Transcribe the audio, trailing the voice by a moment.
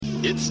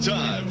It's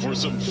time for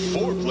some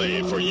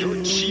foreplay for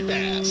your cheap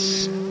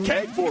ass.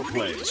 Keg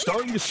Foreplay,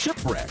 starring the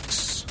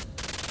Shipwrecks.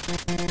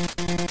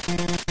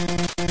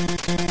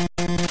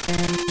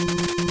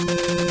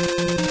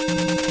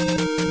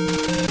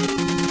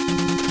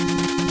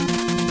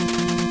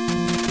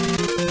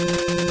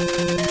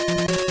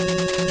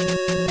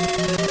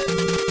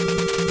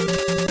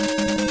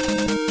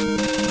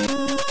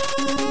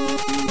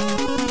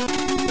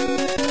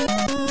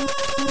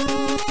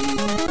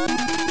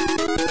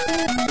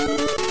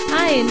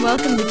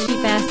 Welcome to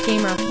Cheap Ass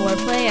Gamer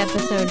Foreplay,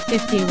 episode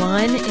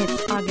 51.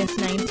 It's August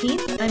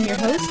 19th. I'm your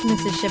host,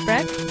 Mrs.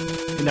 Shipwreck.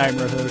 And I'm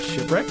your host,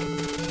 Shipwreck.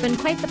 It's been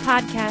quite the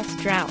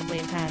podcast drought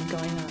we've had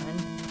going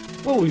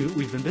on. Well,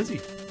 we've been busy.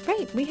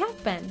 Right, we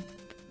have been.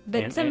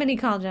 But somebody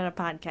called it a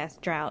podcast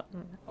drought.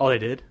 Oh, they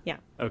did? Yeah.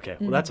 Okay,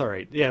 well, that's all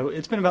right. Yeah,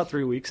 it's been about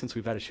 3 weeks since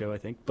we've had a show, I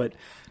think. But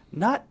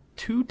not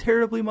too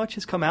terribly much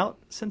has come out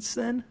since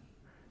then.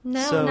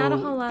 No, so not a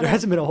whole lot. There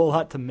hasn't been a whole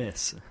lot to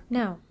miss.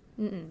 No.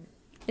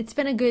 It's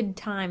been a good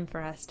time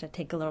for us to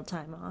take a little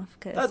time off.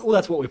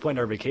 That's what we planned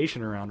our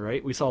vacation around,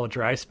 right? We saw a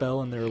dry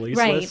spell in the release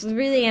list. Right, we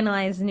really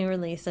analyzed new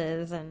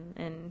releases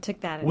and took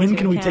that into When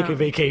can we account. take a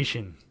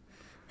vacation?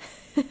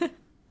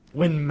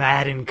 When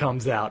Madden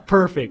comes out.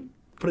 Perfect.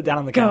 Put it down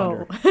on the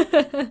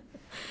calendar.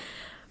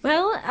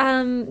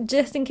 Well,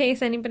 just in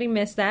case anybody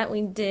missed that,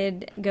 we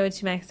did go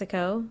to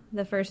Mexico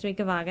the first week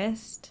of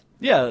August.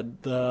 Yeah,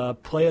 the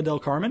Playa del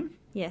Carmen.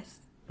 Yes.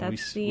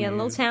 That's the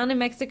little town in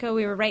Mexico.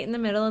 We were right in the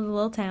middle of the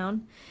little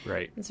town.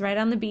 Right. It's right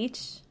on the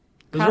beach.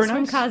 Across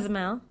from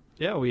Cozumel.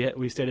 Yeah,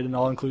 we stayed at an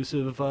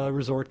all-inclusive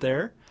resort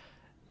there.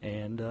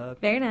 And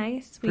very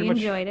nice. We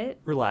enjoyed it.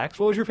 Relaxed.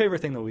 What was your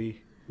favorite thing that we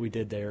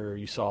did there or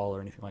you saw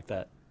or anything like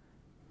that?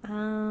 I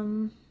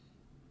don't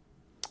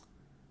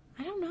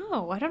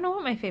know. I don't know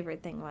what my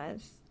favorite thing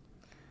was.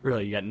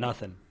 Really, you got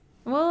nothing?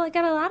 Well, I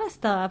got a lot of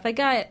stuff.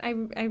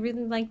 I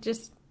really like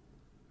just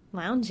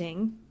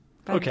lounging.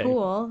 By the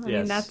pool. I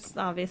mean, that's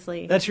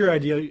obviously... That's your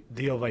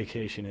ideal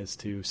vacation, is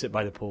to sit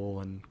by the pool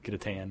and get a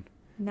tan.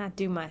 Not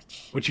do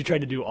much. Which you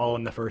tried to do all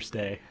in the first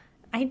day.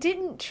 I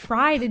didn't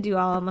try to do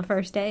all on the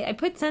first day. I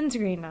put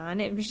sunscreen on.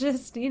 It was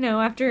just,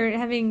 after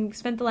having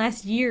spent the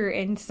last year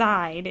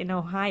inside in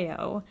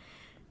Ohio,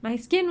 my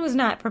skin was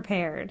not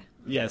prepared.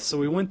 Yes, so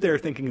we went there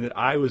thinking that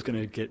I was going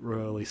to get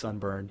royally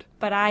sunburned.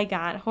 But I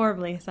got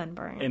horribly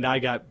sunburned. And I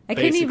got I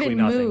basically couldn't even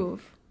nothing.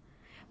 move.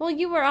 Well,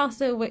 you were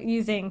also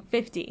using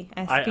 50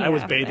 SPF. I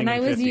was bathing and I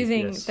in was 50,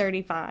 using yes.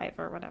 35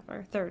 or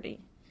whatever, 30.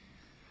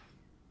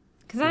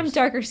 Because I'm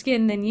darker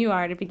skinned than you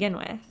are to begin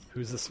with.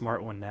 Who's the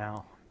smart one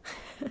now?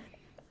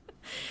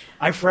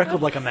 I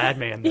freckled like a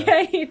madman, though.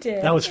 Yeah, you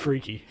did. That was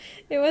freaky.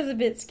 It was a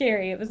bit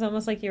scary. It was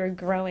almost like you were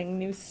growing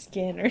new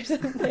skin or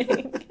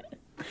something.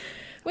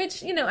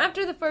 Which,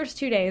 after the first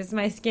 2 days,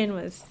 my skin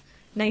was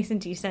nice and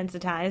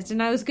desensitized,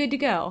 and I was good to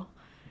go.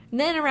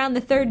 And then around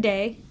the third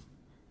day,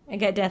 I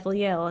got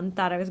deathly ill and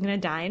thought I was going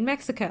to die in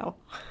Mexico.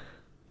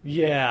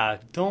 Yeah,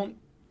 don't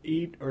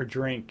eat or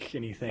drink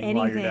anything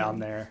while you're down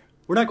there.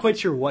 We're not quite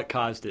sure what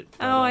caused it.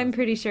 Oh, I'm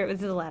pretty sure it was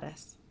the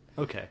lettuce.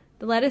 Okay.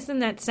 The lettuce in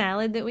that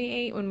salad that we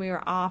ate when we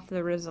were off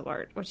the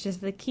resort, which is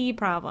the key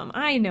problem.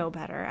 I know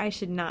better. I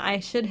should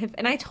have.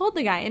 And I told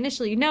the guy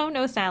initially,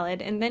 no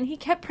salad. And then he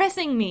kept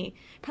pressing me.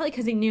 Probably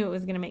because he knew it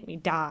was going to make me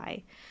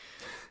die.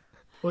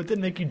 Well, it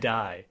didn't make you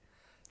die.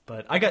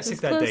 But I got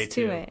sick that day,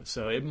 too.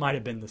 So it might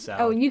have been the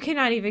salad. Oh, you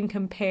cannot even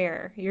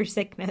compare your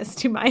sickness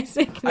to my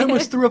sickness. I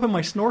almost threw up in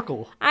my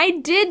snorkel. I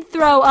did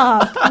throw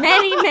up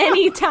many,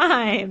 many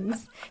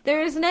times.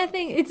 There is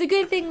nothing. It's a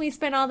good thing we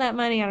spent all that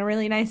money on a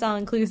really nice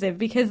all-inclusive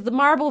because the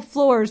marble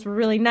floors were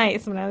really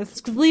nice when I was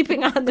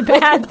sleeping on the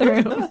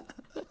bathroom.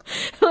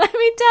 Let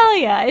me tell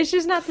you, it's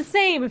just not the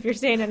same if you're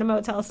staying in a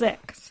Motel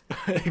 6.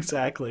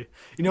 Exactly.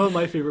 You know what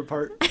my favorite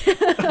part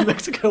of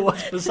Mexico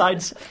was,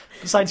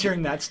 besides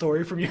hearing that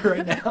story from you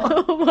right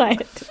now?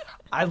 What?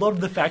 I loved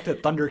the fact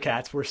that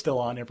Thundercats were still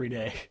on every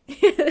day.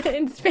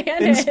 In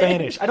Spanish. In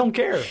Spanish. I don't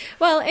care.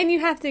 Well, and you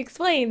have to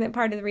explain that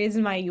part of the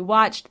reason why you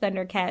watched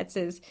Thundercats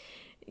is,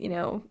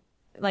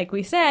 like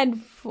we said,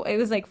 it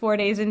was like 4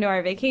 days into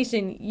our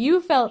vacation.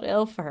 You felt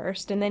ill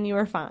first, and then you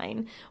were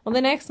fine. Well,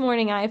 the next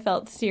morning I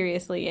felt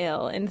seriously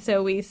ill, and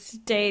so we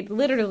stayed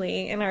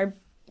literally in our,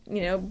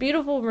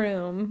 beautiful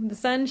room, the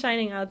sun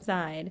shining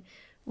outside,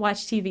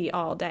 watched TV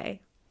all day.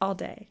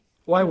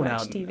 Well, I went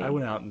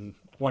out and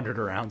wandered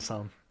around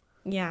some.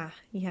 Yeah.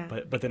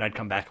 But then I'd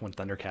come back when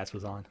Thundercats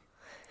was on.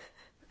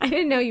 I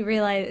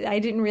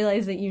didn't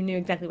realize that you knew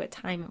exactly what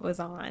time it was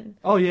on.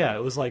 Oh, yeah.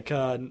 It was like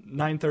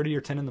 9:30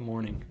 or 10 in the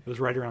morning. It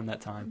was right around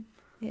that time.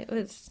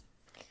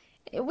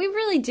 We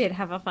really did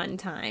have a fun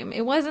time.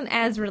 It wasn't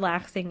as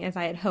relaxing as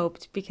I had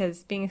hoped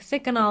because being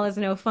sick and all is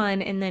no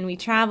fun. And then we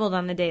traveled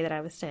on the day that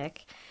I was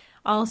sick.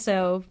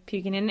 Also,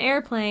 puking in an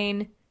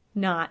airplane,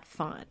 not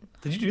fun.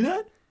 Did you do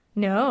that?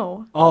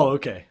 No. Oh,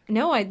 okay.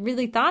 No, I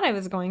really thought I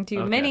was going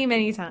to many,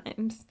 many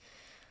times.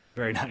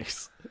 Very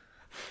nice.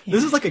 Yeah.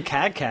 This is like a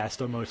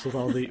CAD-cast almost with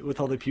all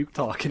the puke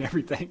talk and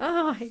everything.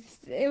 Oh,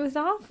 it was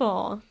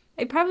awful.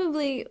 I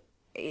probably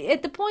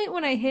at the point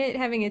when I hit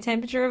having a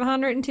temperature of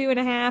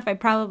 102.5, I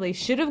probably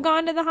should have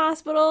gone to the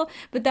hospital,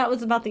 but that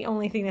was about the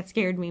only thing that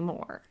scared me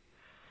more.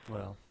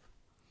 Well,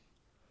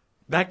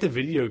 back to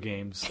video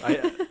games.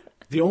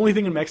 The only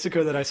thing in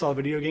Mexico that I saw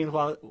video games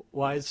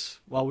wise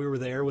while we were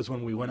there was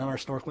when we went on our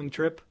snorkeling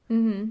trip.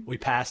 Mm-hmm. We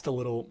passed a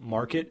little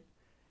market,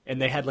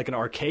 and they had like an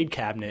arcade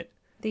cabinet.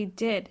 They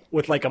did.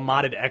 With like a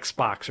modded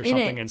Xbox or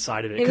something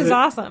inside of it. It was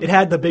awesome. It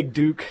had the big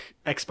Duke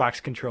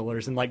Xbox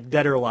controllers, and like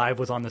Dead or Alive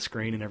was on the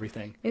screen and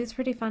everything. It was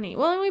pretty funny.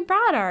 Well, and we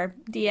brought our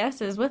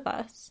DSs with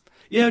us.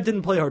 Yeah, I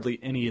didn't play hardly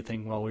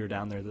anything while we were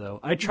down there, though.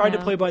 I tried to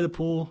play by the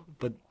pool,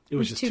 but it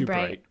was just too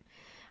bright.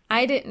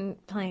 I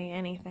didn't play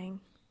anything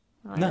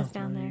while I was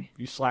down there.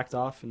 You slacked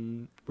off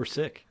and were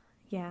sick.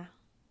 Yeah.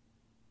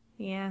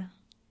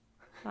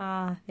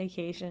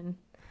 Vacation.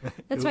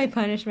 That's my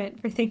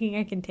punishment for thinking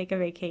I can take a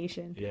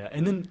vacation. Yeah,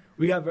 and then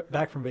we got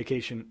back from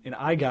vacation, and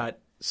I got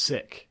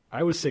sick.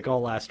 I was sick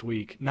all last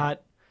week.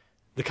 Not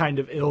the kind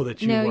of ill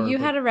that you were. No, you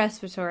had a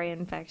respiratory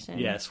infection.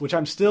 Yes, which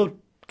I'm still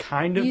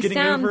kind of getting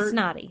over. You sound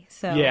snotty.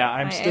 So yeah,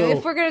 I'm still...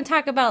 If we're going to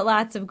talk about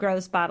lots of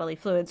gross bodily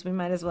fluids, we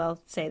might as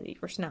well say that you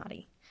were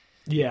snotty.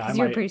 Yeah,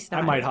 you're pretty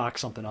snotty. I might hawk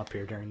something up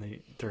here during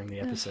the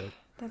episode.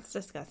 That's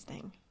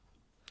disgusting.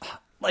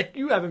 Like,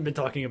 you haven't been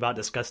talking about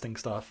disgusting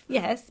stuff.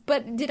 Yes,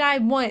 but did I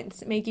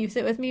once make you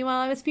sit with me while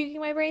I was puking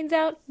my brains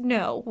out?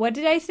 No. What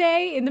did I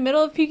say in the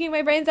middle of puking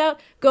my brains out?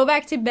 Go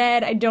back to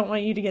bed. I don't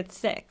want you to get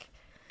sick.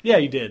 Yeah,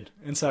 you did.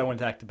 And so I went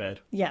back to bed.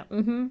 Yeah,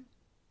 mm-hmm.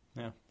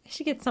 Yeah. I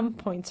should get some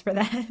points for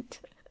that.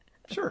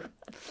 Sure.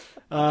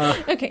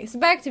 Okay, so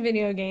back to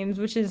video games,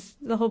 which is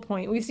the whole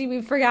point.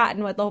 We've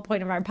forgotten what the whole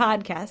point of our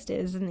podcast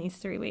is in these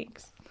 3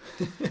 weeks.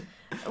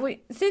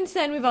 Since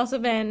then, we've also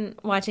been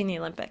watching the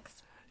Olympics.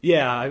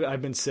 Yeah,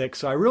 I've been sick,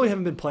 so I really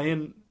haven't been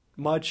playing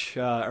much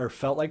or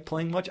felt like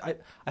playing much.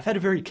 I've had a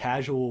very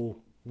casual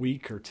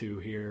week or two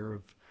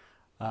here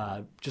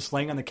of just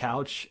laying on the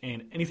couch,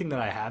 and anything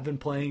that I have been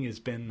playing has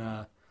been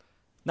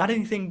not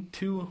anything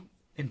too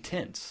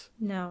intense.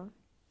 No.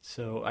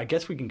 So I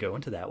guess we can go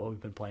into that, what we've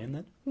been playing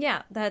then.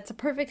 Yeah, that's a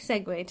perfect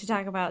segue to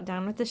talk about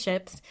Down with the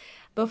Ships.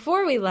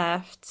 Before we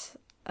left,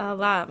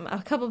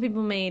 a couple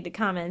people made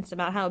comments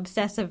about how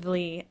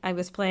obsessively I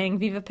was playing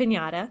Viva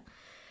Pinata.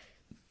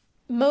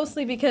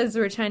 Mostly because we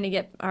were trying to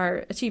get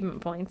our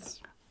achievement points.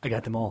 I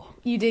got them all.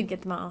 You did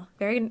get them all.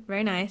 Very,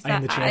 very nice. I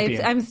am the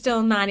champion. I'm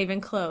still not even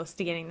close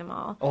to getting them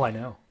all. Oh, I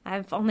know.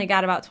 I've only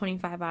got about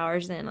 25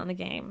 hours in on the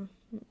game,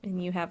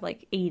 and you have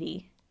like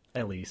 80.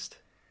 At least.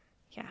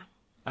 Yeah.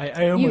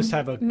 I almost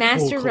have a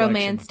master full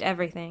romanced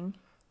everything.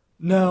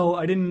 No,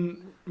 I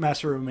didn't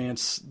master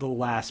romance the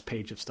last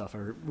page of stuff,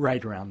 or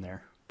right around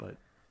there. But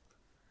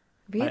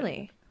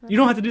really? You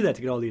don't have to do that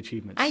to get all the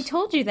achievements. I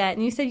told you that,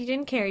 and you said you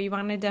didn't care. You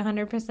wanted to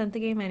 100% the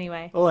game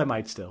anyway. Well, I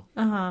might still.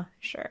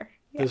 Sure.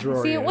 Yeah.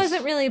 See, it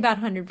wasn't really about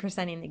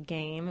 100%ing the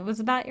game. It was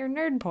about your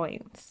nerd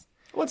points.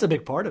 Well, it's a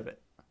big part of it.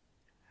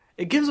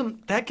 It gives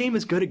them... That game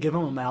is good at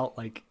giving them out,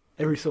 like,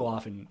 every so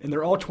often. And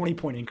they're all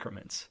 20-point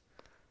increments.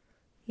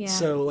 Yeah.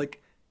 So,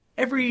 like,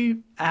 every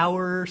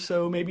hour or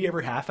so, maybe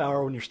every half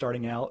hour when you're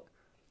starting out,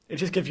 it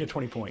just gives you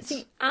 20 points.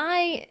 See,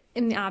 I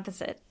am the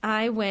opposite.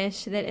 I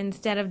wish that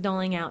instead of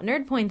doling out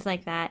nerd points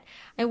like that,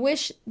 I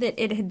wish that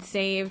it had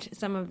saved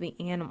some of the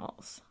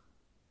animals.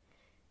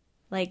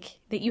 Like,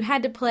 that you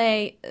had to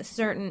play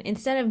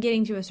instead of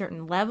getting to a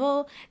certain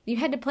level, you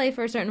had to play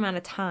for a certain amount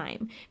of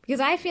time.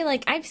 Because I feel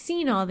like I've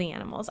seen all the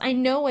animals. I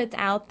know what's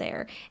out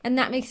there, and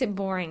that makes it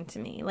boring to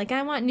me. Like,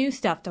 I want new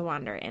stuff to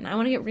wander in. I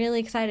want to get really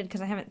excited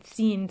because I haven't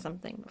seen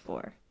something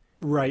before.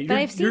 Right.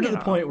 But you're to the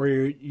point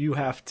where you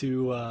have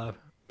to...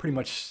 pretty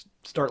much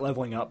start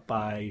leveling up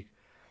by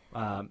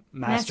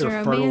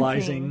master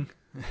fertilizing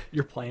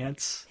your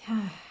plants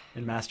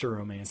and master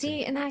romancing.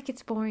 See, and that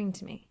gets boring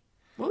to me.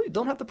 Well, you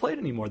don't have to play it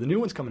anymore. The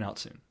new one's coming out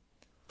soon.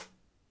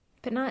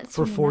 But not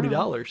for soon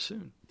 $40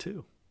 soon,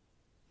 too.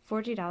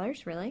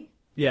 $40, really?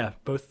 Yeah,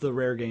 both the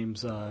rare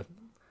games,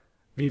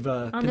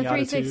 Viva on Pinata the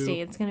 360, 2,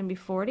 it's going to be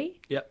 $40?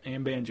 Yep,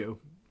 and Banjo,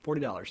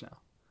 $40 now.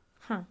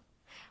 Huh.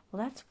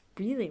 Well, that's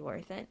really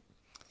worth it.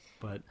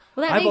 But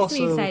well, that makes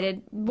me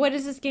excited. What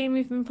is this game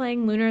we've been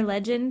playing? Lunar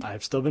Legend?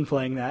 I've still been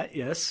playing that,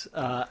 yes.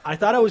 I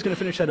thought I was going to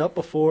finish that up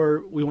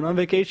before we went on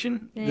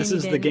vacation. This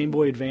is the Game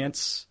Boy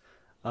Advance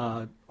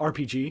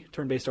RPG,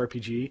 turn-based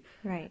RPG.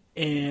 Right.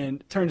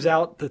 And turns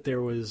out that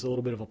there was a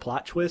little bit of a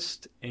plot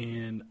twist,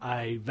 and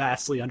I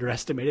vastly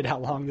underestimated how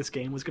long this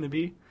game was going to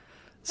be.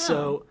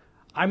 So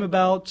I'm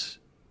about,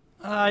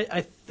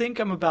 I think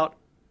I'm about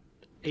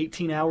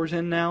 18 hours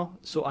in now,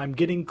 so I'm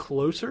getting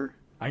closer.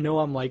 I know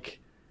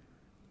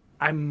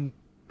I'm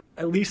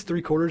at least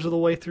 3/4 of the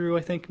way through,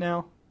 I think,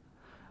 now.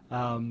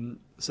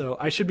 So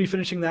I should be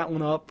finishing that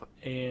one up,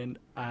 and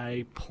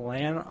I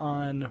plan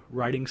on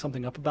writing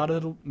something up about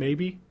it,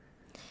 maybe.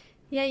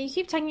 Yeah, you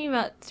keep talking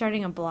about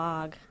starting a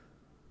blog.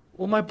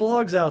 Well, my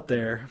blog's out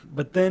there,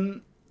 but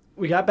then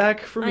we got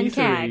back from on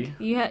E3.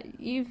 CAG.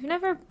 You've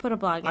never put a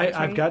blog entry.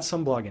 I've got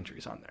some blog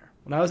entries on there.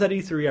 When I was at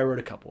E3, I wrote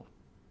a couple.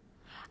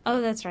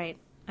 Oh, that's right.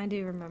 I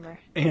do remember.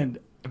 And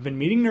I've been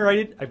meaning to write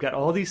it. I've got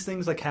all these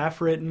things like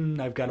half written.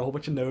 I've got a whole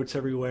bunch of notes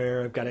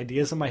everywhere. I've got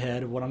ideas in my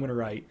head of what I'm going to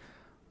write.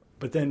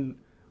 But then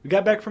we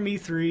got back from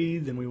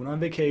E3, then we went on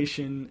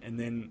vacation, and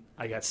then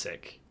I got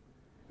sick.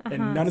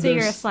 And none of you're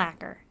a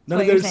slacker.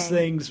 None of those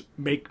things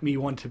make me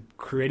want to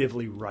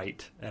creatively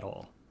write at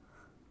all.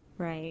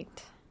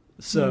 Right.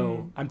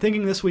 So I'm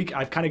thinking this week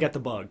I've kind of got the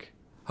bug.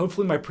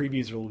 Hopefully my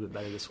previews are a little bit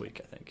better this week,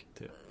 I think,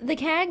 too. The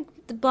CAG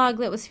blog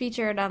that was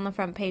featured on the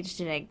front page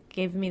today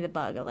gave me the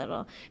bug a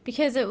little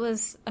because it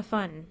was a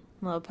fun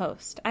little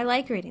post. I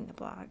like reading the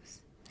blogs.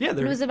 Yeah,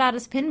 it was about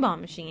his pinball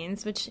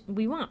machines, which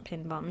we want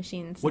pinball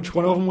machines. Which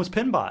one of them was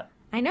Pinbot?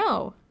 I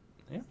know.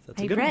 Yeah, that's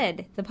a I good read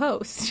one. the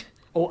post.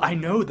 Oh, I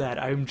know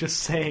that. I'm just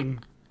saying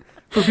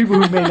for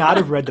people who may not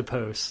have read the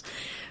post.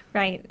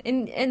 Right.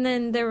 And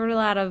then there were a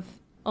lot of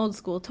old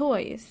school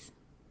toys.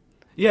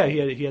 Yeah,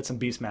 he had some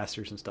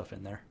Beastmasters and stuff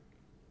in there.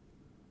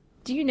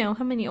 Do you know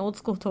how many old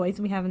school toys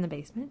we have in the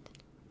basement?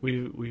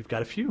 We've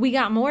got a few. We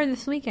got more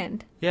this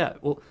weekend. Yeah,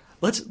 well,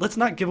 let's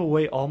not give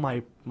away all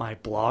my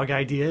blog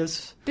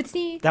ideas. But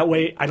see, that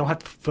way I don't have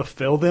to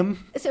fulfill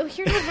them. So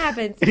here's what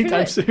happens.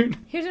 Anytime soon.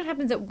 Here's what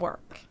happens at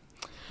work.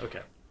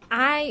 Okay.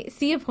 I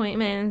see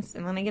appointments,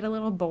 and then I get a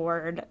little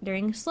bored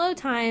during slow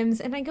times,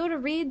 and I go to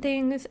read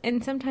things,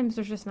 and sometimes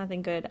there's just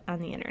nothing good on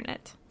the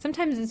internet.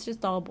 Sometimes it's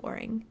just all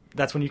boring.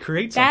 That's when you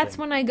create something. That's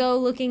when I go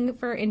looking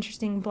for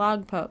interesting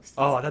blog posts.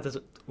 Oh, I thought that's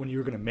when you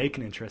were going to make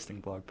an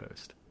interesting blog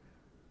post.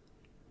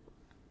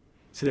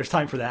 See, there's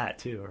time for that,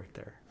 too, right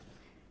there.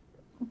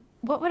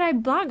 What would I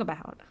blog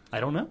about? I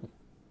don't know.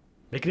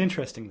 Make it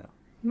interesting, though.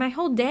 My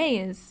whole day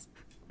is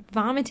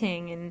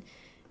vomiting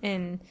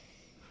and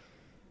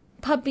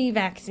puppy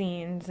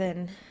vaccines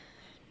and...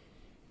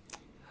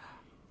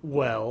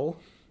 Well,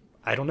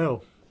 I don't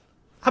know.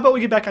 How about we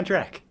get back on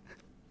track?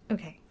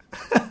 Okay.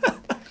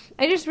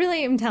 I just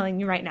really am telling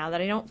you right now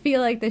that I don't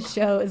feel like this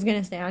show is going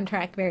to stay on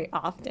track very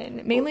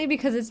often. Mainly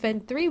because it's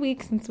been 3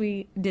 weeks since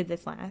we did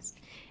this last.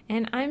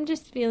 And I'm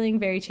just feeling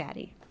very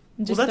chatty.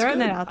 Just throwing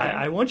that out there.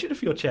 I want you to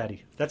feel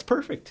chatty. That's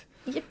perfect.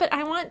 Yeah, but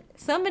I want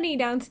somebody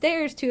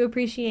downstairs to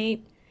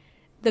appreciate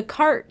the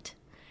cart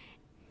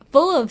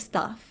full of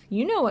stuff.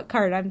 You know what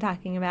cart I'm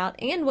talking about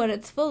and what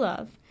it's full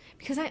of.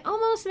 Because I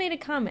almost made a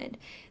comment.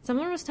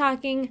 Someone was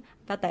talking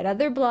about that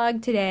other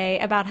blog today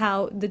about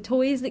how the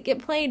toys that get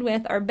played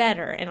with are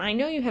better. And I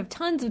know you have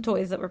tons of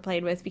toys that were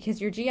played with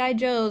because your G.I.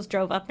 Joes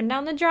drove up and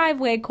down the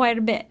driveway quite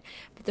a bit.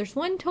 But there's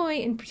one toy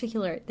in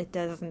particular that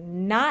does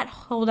not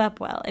hold up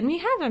well. And we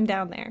have them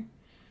down there.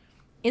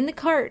 In the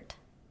cart.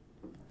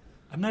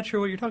 I'm not sure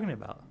what you're talking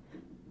about.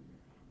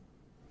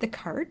 The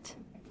cart?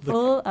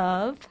 Full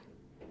of...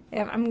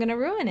 I'm going to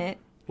ruin it.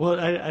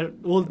 Well,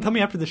 well, tell me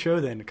after the show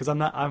then, because I'm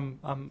not.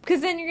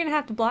 Because then you're gonna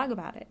have to blog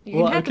about it.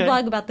 You're gonna have to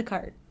blog about the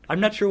cart. I'm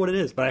not sure what it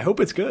is, but I hope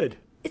it's good.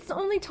 It's the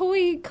only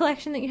toy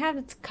collection that you have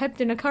that's kept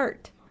in a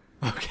cart.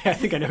 Okay, I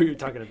think I know who you're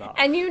talking about.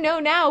 And you know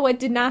now what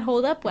did not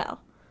hold up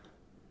well.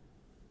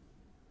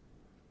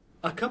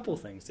 A couple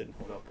things didn't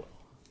hold up well.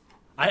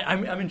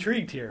 I'm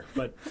intrigued here,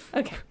 but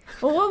okay.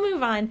 Well, we'll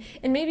move on,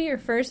 and maybe your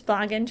first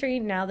blog entry,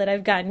 now that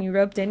I've gotten you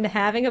roped into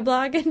having a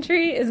blog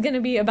entry, is going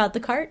to be about the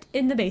cart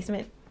in the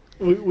basement.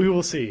 We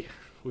will see.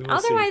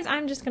 Otherwise,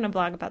 I'm just going to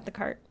blog about the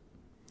cart.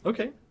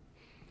 Okay.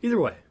 Either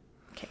way.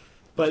 Okay.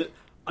 But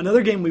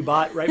another game we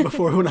bought right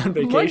before we went on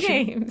vacation. More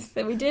games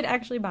that we did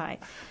actually buy.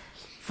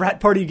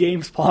 Frat Party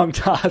Games Pong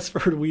Toss for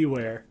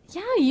WiiWare.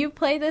 Yeah, you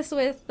play this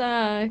with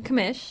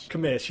Kamish.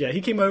 Kamish, yeah.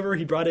 He came over.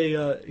 He brought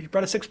a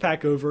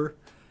 6-pack over.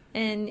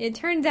 And it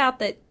turns out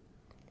that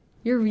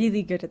you're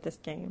really good at this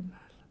game.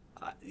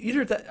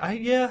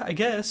 I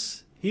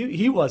guess.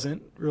 He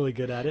wasn't really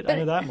good at it. I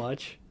know that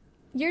much.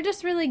 You're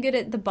just really good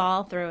at the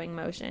ball throwing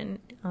motion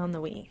on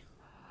the Wii.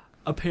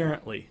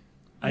 Apparently.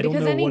 I don't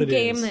know what it is. Because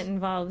any game that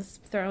involves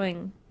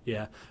throwing...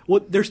 Yeah.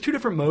 Well, there's 2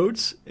 different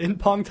modes in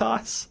Pong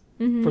Toss,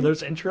 for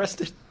those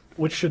interested,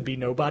 which should be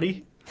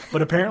nobody.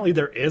 But apparently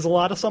there is a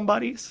lot of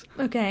somebodies.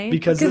 Okay.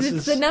 Because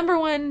it's the number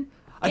one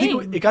I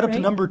think it got up to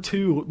number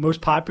 2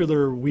 most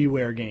popular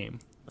WiiWare game.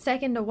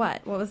 Second to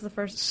what? What was the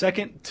first?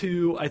 Second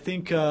to, I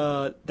think,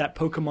 that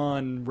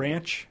Pokemon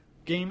Ranch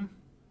game.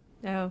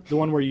 Oh. The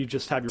one where you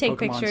just have your Take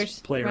Pokemon pictures,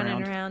 play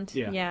running around.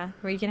 Yeah,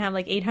 where you can have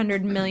like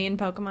 800 million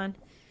Pokemon.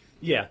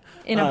 Yeah.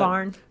 In a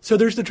barn. So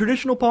there's the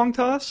traditional Pong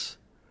Toss,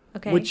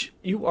 okay. which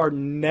you are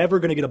never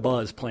going to get a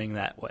buzz playing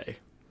that way.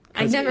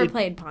 I've never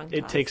played Pong Toss.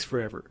 It takes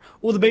forever.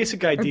 Well, the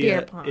basic idea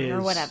or beer pong, is...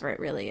 or whatever it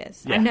really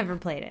is. Yeah. I've never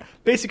played it.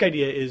 Basic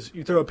idea is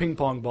you throw a ping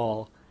pong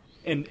ball,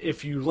 and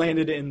if you land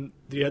it in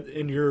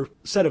your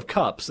set of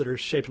cups that are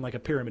shaped like a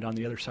pyramid on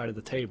the other side of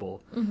the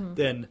table,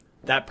 then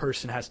that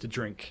person has to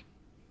drink.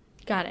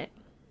 Got it.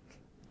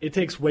 It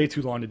takes way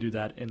too long to do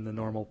that in the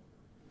normal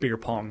beer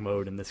pong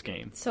mode in this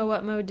game. So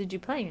what mode did you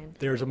play in?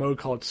 There's a mode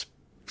called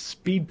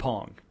Speed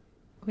Pong.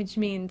 Which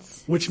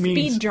means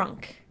speed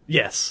drunk.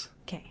 Yes.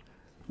 Okay.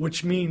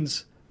 Which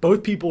means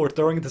both people are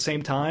throwing at the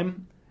same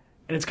time,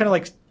 and it's kind of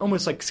like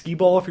almost like skee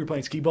ball if you're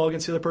playing skee ball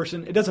against the other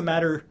person. It doesn't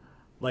matter,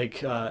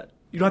 like, you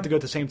don't have to go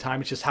at the same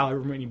time. It's just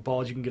however many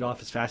balls you can get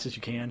off as fast as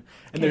you can.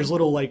 And there's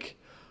little, like,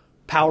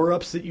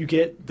 power-ups that you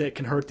get that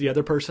can hurt the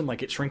other person,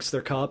 like it shrinks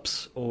their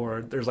cups,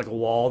 or there's like a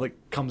wall that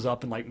comes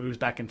up and like moves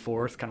back and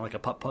forth, kind of like a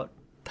putt-putt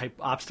type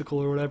obstacle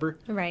or whatever.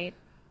 Right.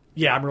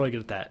 Yeah, I'm really good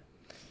at that.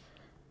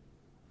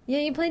 Yeah,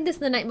 you played this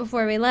the night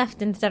before we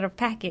left instead of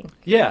packing.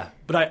 Yeah,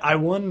 but I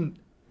won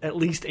at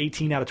least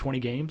 18 out of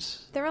 20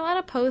 games. There were a lot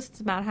of posts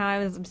about how I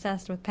was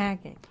obsessed with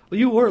packing. Well,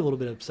 you were a little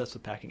bit obsessed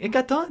with packing. It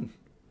got done.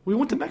 We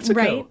went to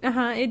Mexico.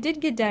 Right. It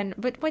did get done.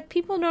 But what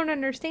people don't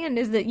understand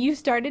is that you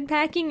started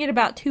packing at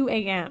about 2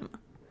 a.m.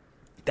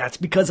 That's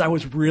because I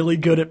was really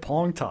good at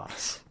Pong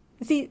Toss.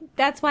 See,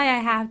 that's why I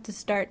have to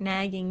start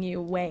nagging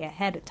you way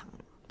ahead of time.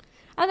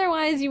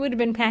 Otherwise, you would have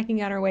been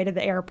packing on our way to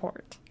the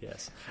airport.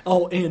 Yes.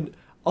 Oh, and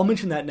I'll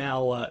mention that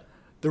now.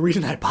 The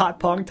reason I bought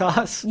Pong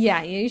Toss...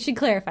 Yeah, you should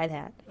clarify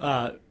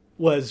that.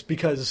 Was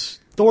because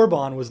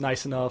Thorbon was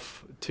nice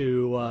enough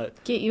to...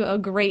 get you a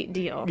great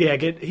deal. Yeah,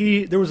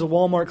 there was a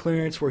Walmart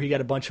clearance where he got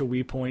a bunch of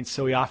Wii points,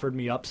 so he offered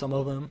me up some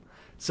of them.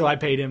 So I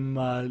paid him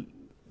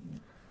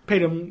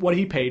what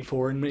he paid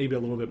for, and maybe a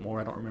little bit more.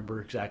 I don't remember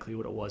exactly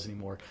what it was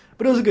anymore.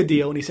 But it was a good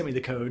deal, and he sent me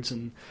the codes.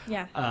 And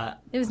yeah,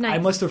 it was nice. I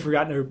must have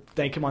forgotten to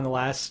thank him on the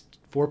last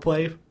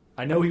foreplay.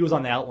 I know he was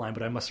on the outline,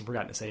 but I must have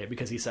forgotten to say it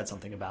because he said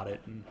something about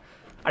it, and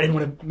I didn't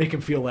want to make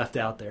him feel left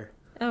out there.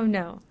 Oh,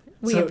 no.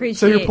 We appreciate it.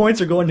 So your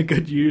points are going to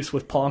good use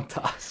with Pong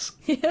Toss.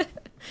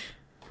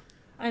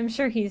 I'm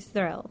sure he's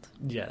thrilled.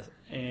 Yes,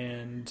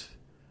 and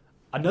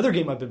another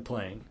game I've been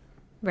playing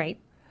right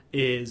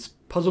is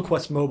Puzzle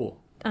Quest Mobile.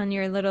 On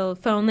your little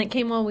phone that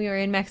came while we were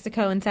in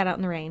Mexico and sat out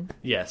in the rain.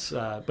 Yes,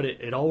 but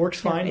it all works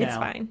fine now. It's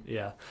fine.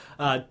 Yeah.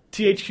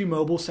 THQ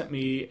Mobile sent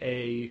me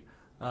a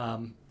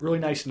really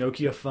nice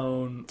Nokia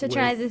phone. To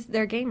try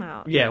their game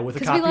out. Yeah, with a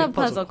copy of Because we love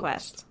Puzzle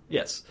Quest.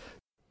 Yes.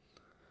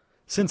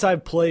 Since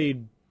I've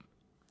played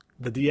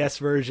the DS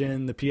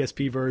version, the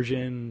PSP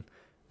version,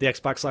 the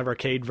Xbox Live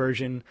Arcade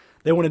version,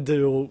 they wanted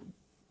to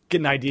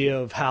get an idea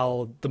of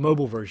how the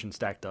mobile version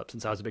stacked up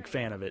since I was a big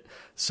fan of it.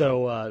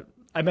 So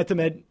I met them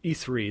at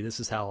E3. This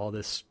is how all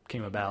this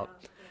came about.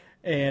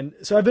 And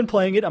so I've been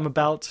playing it.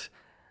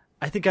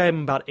 I think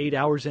I'm about 8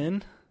 hours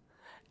in.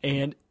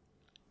 And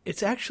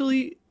it's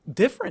actually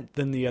different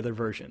than the other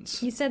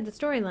versions. You said the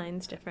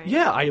storyline's different.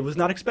 Yeah, I was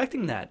not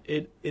expecting that.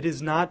 It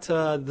is not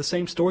the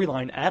same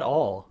storyline at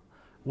all,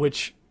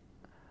 which,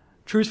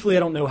 truthfully, I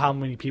don't know how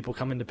many people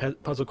come into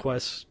Puzzle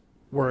Quest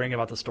worrying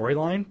about the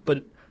storyline,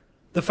 but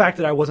the fact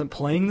that I wasn't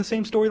playing the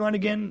same storyline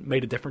again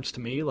made a difference to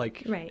me.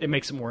 Like, right. It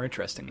makes it more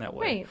interesting that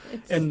way.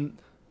 Right. And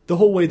the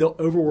whole way the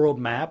overworld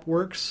map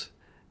works,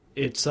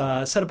 it's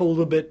set up a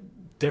little bit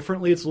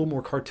differently. It's a little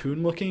more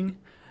cartoon looking,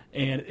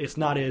 and it's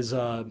not as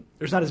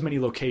there's not as many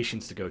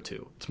locations to go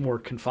to. It's more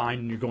confined,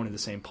 and you're going to the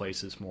same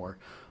places more.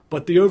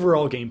 But the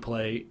overall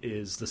gameplay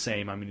is the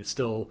same. I mean, it's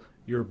still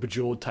your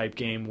Bejeweled type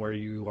game where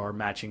you are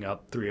matching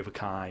up 3 of a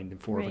kind and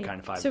 4 of a kind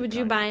and 5 of a kind. So would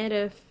you buy it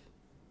if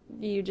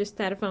you just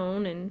had a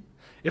phone and...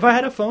 If I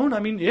had a phone, I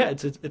mean, yeah,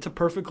 it's a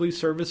perfectly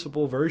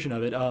serviceable version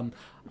of it.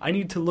 I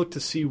need to look to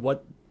see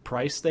what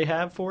price they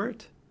have for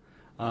it.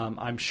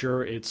 I'm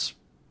sure it's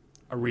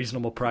a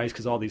reasonable price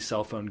because all these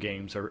cell phone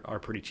games are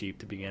pretty cheap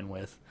to begin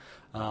with.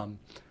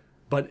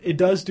 But it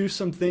does do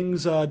some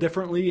things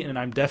differently, and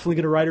I'm definitely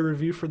going to write a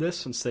review for this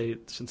since they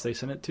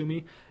sent it to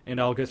me,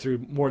 and I'll go through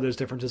more of those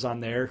differences on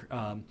there.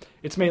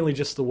 It's mainly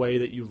just the way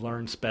that you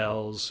learn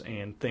spells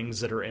and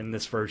things that are in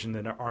this version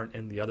that aren't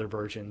in the other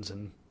versions,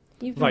 and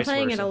You've been vice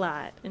playing versa. it a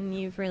lot, and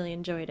you've really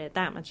enjoyed it.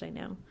 That much I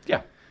know.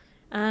 Yeah.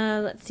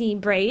 Let's see,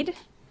 Braid.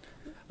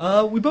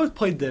 We both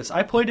played this.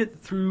 I played it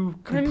through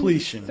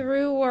completion. I'm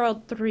through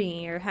World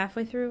 3, or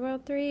halfway through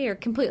World 3, or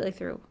completely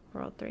through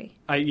World 3.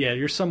 Yeah,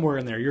 you're somewhere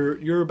in there.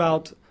 You're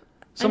about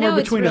somewhere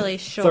it's between really a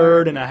short.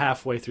 third and a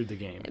halfway through the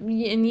game.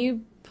 And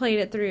you played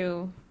it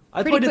through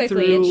I pretty played it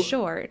quickly. through It's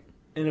short.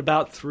 in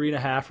about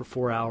 3.5 or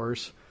 4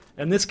 hours.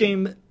 And this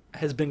game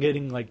has been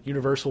getting like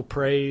universal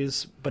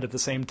praise, but at the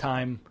same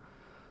time,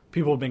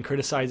 people have been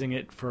criticizing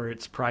it for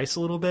its price a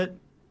little bit.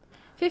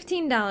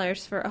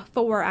 $15 for a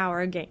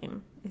 4-hour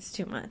game is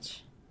too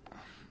much.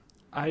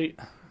 I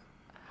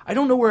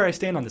don't know where I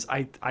stand on this.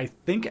 I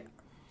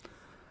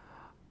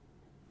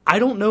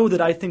don't know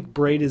that I think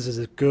Braid is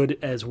as good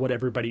as what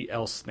everybody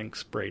else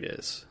thinks Braid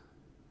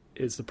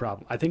is the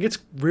problem. I think it's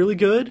really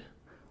good,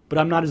 but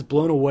I'm not as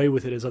blown away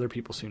with it as other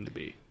people seem to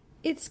be.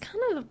 It's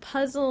kind of a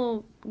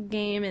puzzle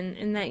game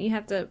in that you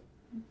have to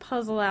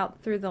puzzle out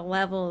through the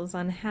levels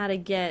on how to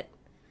get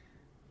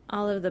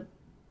all of the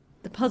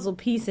puzzle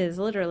pieces,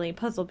 literally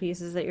puzzle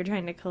pieces that you're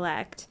trying to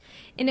collect.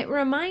 And it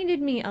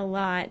reminded me a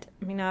lot,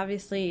 I mean,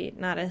 obviously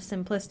not as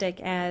simplistic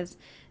as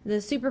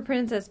the Super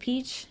Princess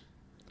Peach.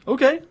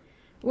 Okay.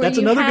 Where That's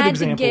you another good had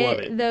example to get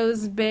of it.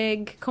 those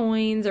big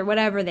coins or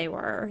whatever they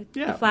were,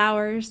 Yeah. the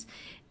flowers,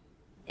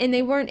 and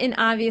they weren't in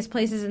obvious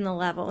places in the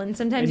level. And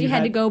sometimes And you you had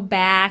to had- go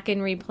back and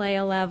replay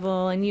a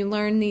level, and you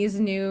learn these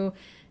new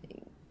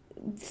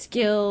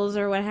skills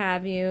or what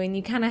have you, and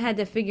you kind of had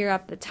to figure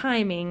out the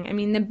timing. I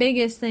mean, the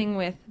biggest thing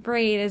with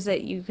Braid is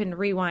that you can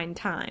rewind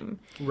time.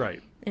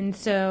 Right. And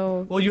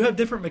so... Well, you have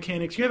different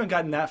mechanics. You haven't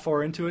gotten that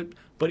far into it,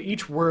 but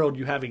each world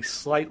you have a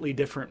slightly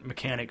different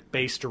mechanic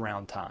based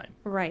around time.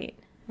 Right.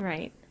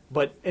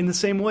 But in the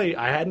same way,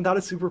 I hadn't thought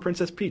of Super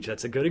Princess Peach.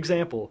 That's a good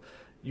example.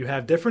 You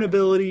have different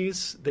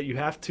abilities that you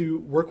have to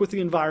work with the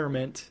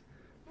environment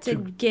to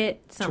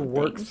get something. To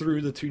work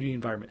through the 2D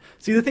environment.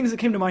 See, the things that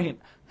came to my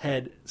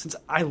head, since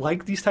I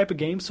like these type of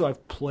games, so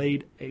I've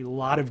played a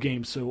lot of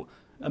games, so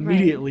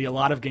immediately a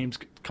lot of games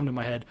come to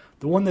my head.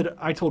 The one that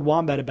I told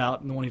Wombat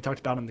about, and the one he talked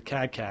about in the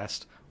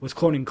CADcast, was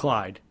Cloning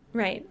Clyde.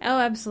 Right. Oh,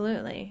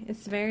 absolutely.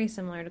 It's very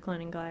similar to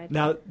Cloning Clyde.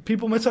 Now, some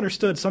people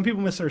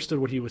misunderstood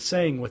what he was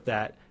saying with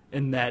that,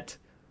 in that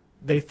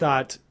they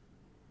thought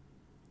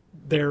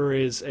there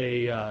is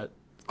a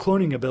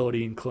cloning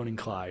ability in Cloning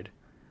Clyde.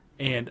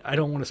 And I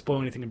don't want to spoil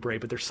anything in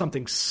Braid, but there's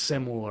something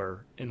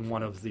similar in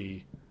one of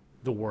the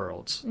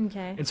worlds.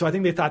 Okay. And so I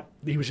think they thought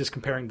he was just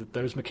comparing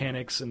those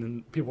mechanics, and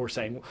then people were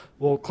saying,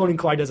 well, Cloning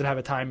Clyde doesn't have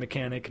a time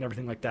mechanic and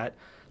everything like that.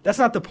 That's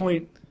not the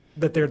point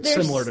that they're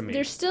similar to me.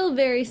 They're still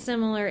very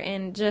similar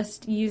in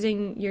just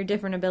using your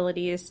different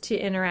abilities to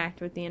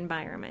interact with the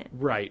environment.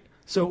 Right.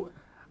 So,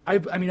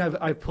 I've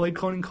played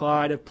Cloning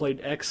Clyde, I've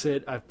played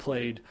Exit, I've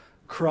played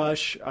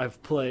Crush,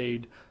 I've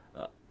played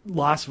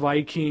Lost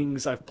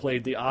Vikings, I've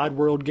played the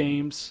Oddworld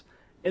games,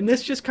 and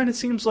this just kind of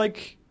seems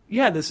like,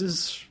 yeah, this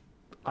is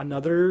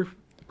another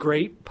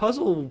great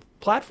puzzle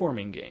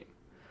platforming game.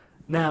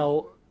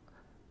 Now,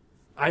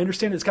 I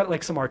understand it's got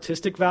like some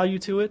artistic value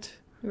to it,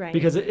 right?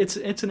 Because it's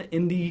an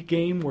indie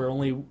game where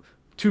only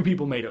two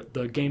people made it,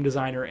 the game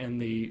designer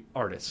and the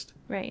artist.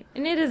 Right,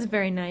 and it is a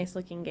very nice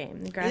looking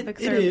game. The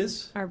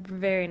graphics are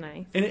very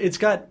nice, and it's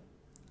got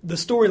the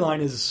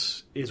storyline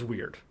is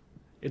weird.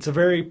 It's a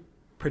very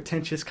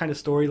pretentious kind of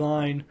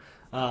storyline.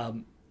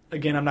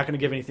 Again, I'm not going to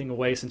give anything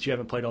away since you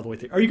haven't played all the way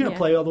through. Are you going to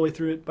play all the way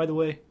through it, by the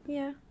way?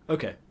 Yeah.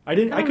 Okay. I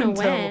couldn't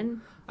tell.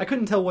 I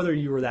couldn't tell whether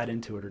you were that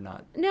into it or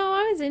not. No,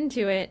 I was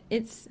into it.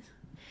 It's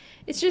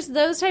just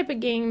those type of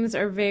games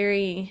are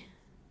very,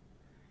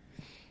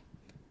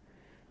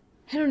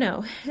 I don't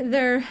know.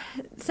 They're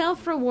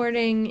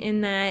self-rewarding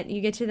in that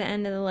you get to the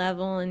end of the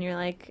level and you're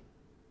like,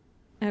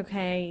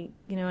 okay,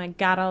 I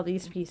got all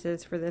these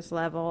pieces for this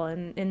level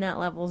and that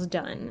level's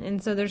done.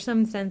 And so there's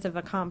some sense of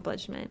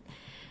accomplishment.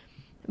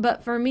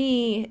 But for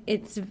me,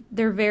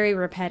 they're very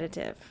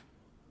repetitive.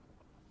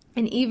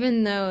 And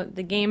even though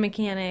the game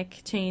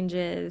mechanic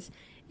changes,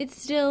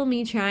 it's still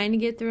me trying to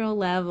get through a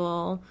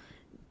level,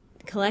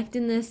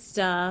 collecting this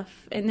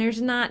stuff, and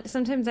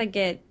sometimes I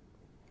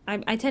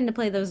tend to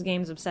play those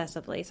games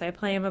obsessively, so I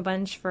play them a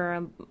bunch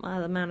for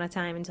an amount of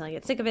time until I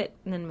get sick of it,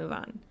 and then move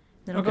on.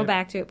 Then I'll go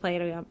back to it, play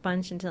it a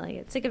bunch until I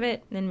get sick of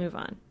it, and then move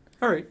on.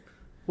 All right.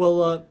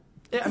 Well,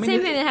 it's the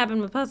same thing that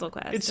happened with Puzzle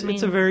Quest.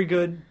 It's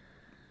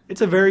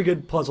a very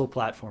good puzzle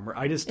platformer.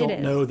 I just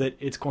don't know that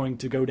it's going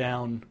to go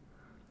down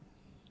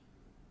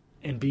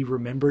and be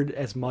remembered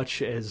as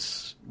much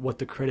as what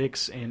the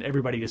critics and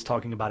everybody is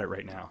talking about it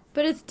right now.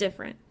 But it's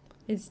different.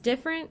 It's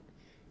different,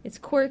 it's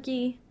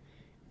quirky,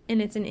 and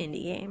it's an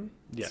indie game.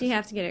 Yes. So you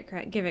have to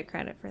give it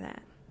credit for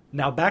that.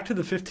 Now back to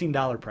the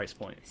 $15 price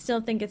point. Still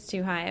think it's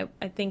too high.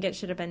 I think it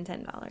should have been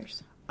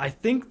 $10. I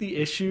think the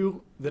issue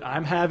that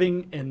I'm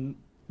having, and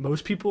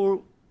most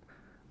people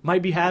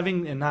might be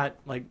having and not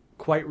like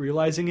quite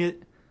realizing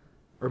it,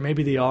 or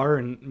maybe they are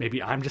and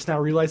maybe I'm just now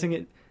realizing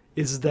it,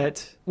 is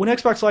that when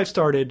Xbox Live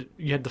started,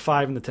 you had the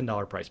 $5 and the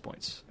 $10 price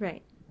points.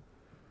 Right.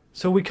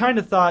 So we kind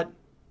of thought,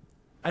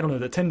 I don't know,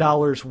 that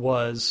 $10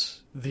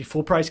 was the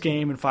full price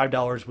game and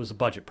 $5 was a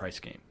budget price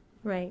game.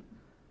 Right.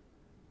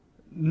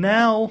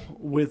 Now,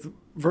 with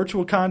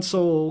Virtual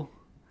Console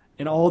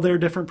and all their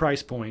different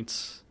price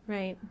points,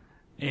 right,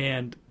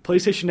 and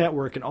PlayStation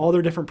Network and all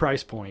their different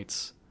price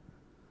points,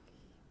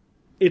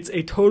 it's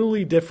a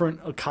totally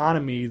different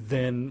economy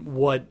than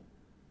what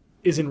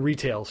is in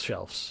retail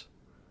shelves.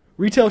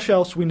 Retail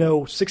shelves, we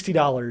know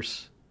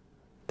 $60.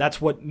 That's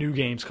what new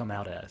games come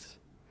out as.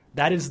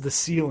 That is the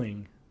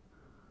ceiling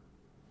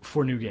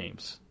for new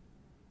games.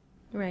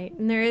 Right,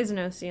 and there is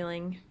no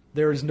ceiling.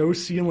 There is no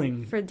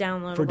ceiling for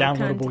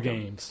downloadable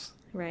games.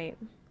 Right.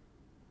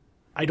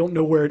 I don't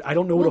know what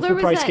a full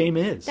price game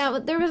is.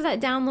 There was that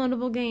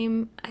downloadable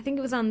game, I think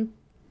it was on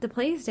the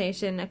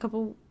PlayStation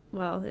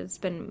it's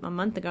been a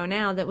month ago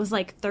now, that was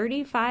like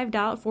 $35,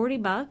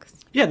 $40.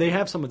 Yeah, they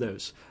have some of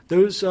those.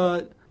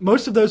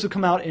 Most of those have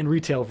come out in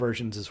retail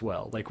versions as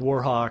well, like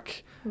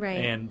Warhawk,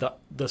 right, and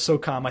the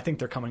SOCOM. I think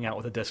they're coming out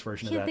with a disc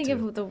version of that too. I can't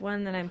think of the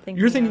one that I'm thinking.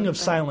 You're thinking of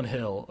Silent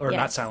Hill, or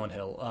not Silent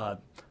Hill,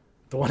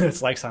 the one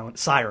that's like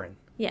Siren.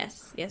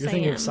 Yes, You're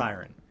thinking of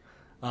Siren,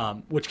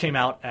 which came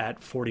out at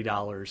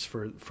 $40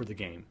 for the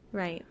game.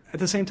 Right. At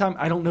the same time,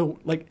 I don't know.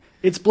 Like,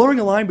 it's blurring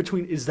a line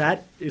between is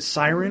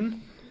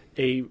Siren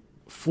a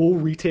full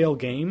retail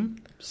game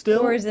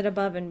still, or is it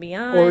above and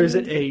beyond, or is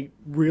it a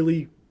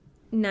really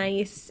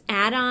nice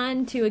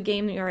add-on to a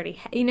game that you already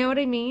you know what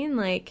I mean?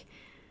 Like,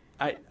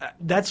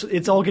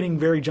 it's all getting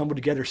very jumbled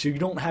together. So you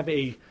don't have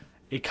a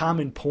a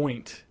common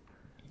point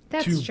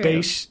That's to true.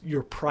 base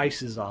your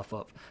prices off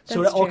of.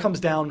 So That's it all true. comes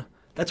down,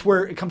 that's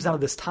where it comes down to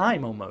this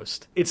time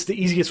almost. It's the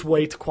easiest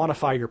way to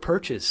quantify your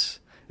purchase.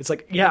 It's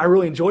like, yeah, I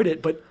really enjoyed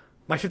it, but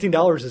my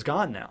 $15 is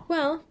gone now.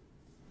 Well,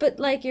 but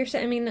like you're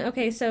saying, I mean,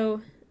 okay,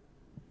 so,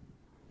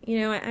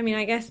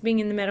 I guess being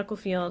in the medical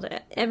field,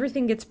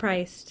 everything gets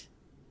priced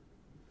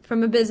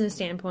from a business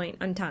standpoint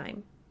on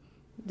time.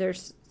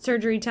 There's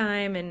surgery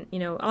time and,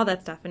 all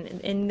that stuff,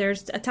 and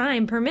there's a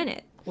time per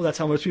minute. Well, that's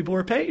how most people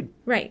are paid.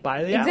 Right.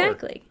 By the hour.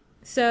 Exactly.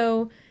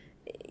 So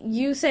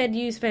you said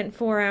you spent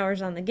 4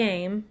 hours on the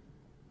game,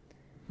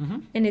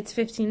 and it's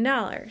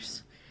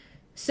 $15.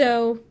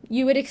 So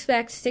you would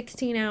expect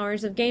 16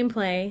 hours of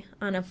gameplay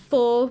on a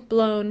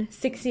full-blown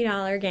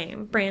 $60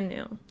 game, brand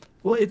new.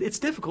 Well, it's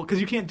difficult because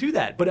you can't do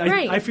that. But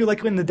Right. I feel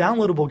like in the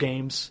downloadable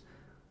games,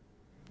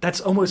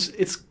 that's almost,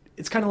 it's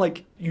kind of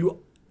like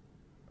you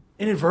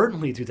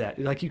inadvertently do that.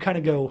 Like you kind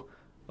of go,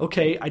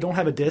 okay, I don't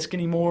have a disc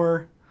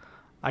anymore.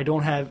 I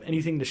don't have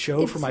anything to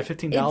show for my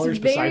 $15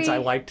 besides I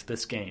liked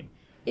this game.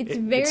 It's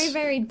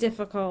very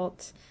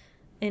difficult.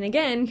 And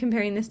again,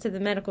 comparing this to the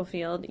medical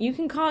field, you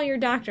can call your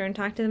doctor and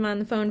talk to them on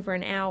the phone for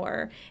an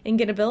hour and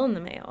get a bill in the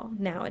mail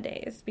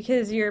nowadays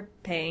because you're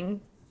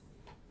paying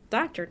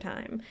doctor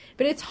time.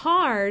 But it's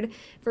hard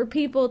for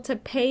people to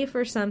pay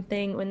for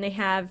something when they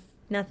have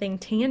nothing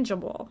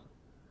tangible.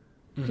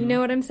 You know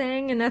what I'm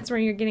saying? And that's where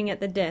you're getting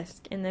at the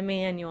disc and the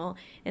manual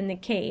and the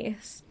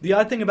case. The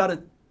odd thing about it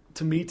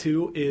to me,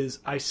 too, is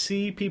I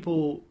see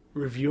people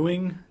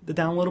reviewing the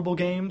downloadable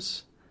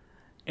games,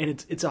 and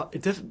it's a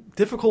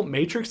difficult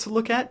matrix to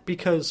look at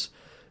because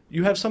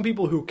you have some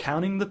people who are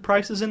counting the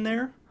prices in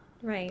there.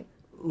 Right.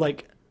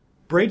 Like,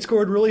 Braid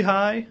scored really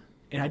high,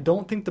 and I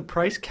don't think the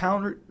price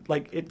counter,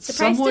 like, it's The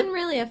price somewhat... didn't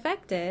really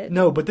affect it.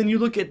 No, but then you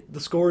look at the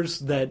scores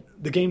that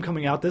the game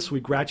coming out this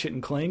week, Ratchet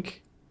and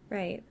Clank,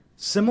 Right.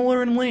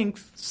 similar in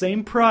length,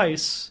 same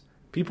price.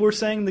 People are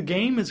saying the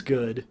game is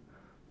good,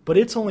 but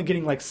it's only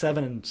getting like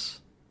 7s.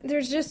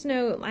 There's just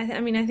no, I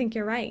think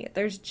you're right.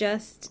 There's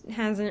just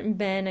hasn't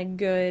been a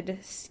good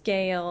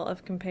scale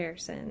of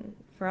comparison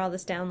for all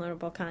this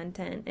downloadable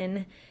content.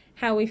 And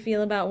how we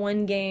feel about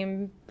one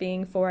game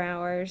being 4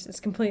 hours is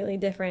completely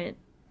different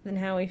than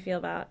how we feel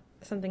about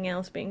something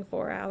else being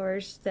 4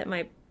 hours that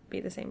might be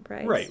the same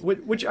price. Right,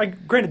 which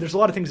granted, there's a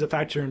lot of things that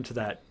factor into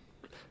that.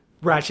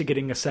 Ratchet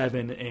getting a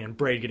 7 and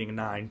Braid getting a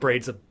 9.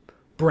 Braid's a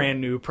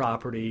brand new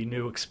property,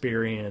 new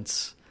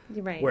experience,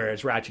 Right.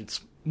 whereas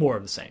Ratchet's more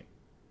of the same.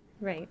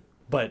 Right.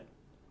 But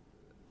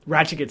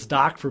Ratchet gets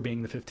docked for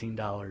being the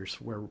 $15,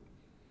 where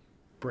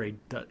Braid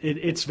does.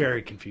 It's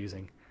very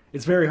confusing.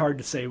 It's very hard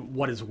to say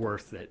what is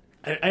worth it.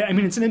 I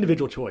mean, it's an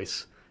individual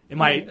choice.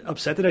 Am I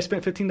upset that I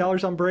spent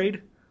 $15 on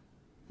Braid?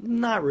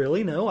 Not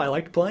really, no. I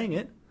liked playing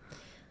it.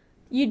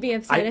 You'd be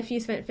upset if you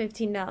spent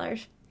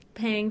 $15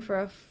 paying for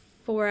a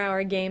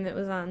 4-hour game that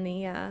was on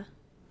the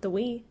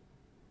Wii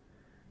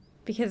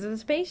because of the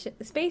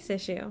space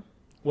issue.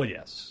 Well,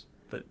 yes.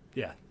 But,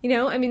 yeah.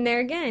 There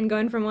again,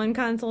 going from one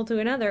console to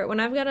another, when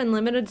I've got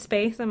unlimited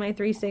space on my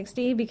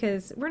 360,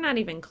 because we're not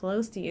even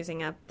close to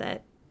using up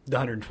that The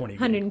 120 gig.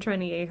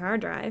 128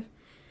 hard drive.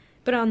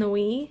 But on the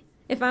Wii,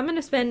 if I'm going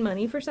to spend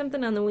money for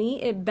something on the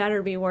Wii, it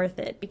better be worth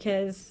it,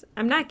 because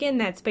I'm not getting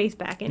that space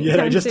back anytime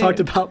Yeah, I just soon.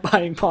 talked about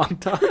buying Pong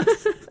Toss.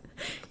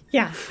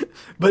 Yeah,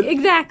 But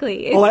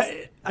exactly. Oh,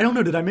 I don't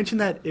know. Did I mention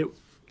that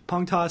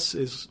Pong Toss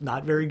is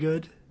not very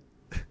good?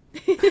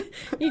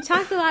 You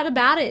talked a lot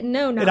about it.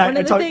 No, not And one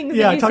of the things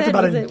that I you talked said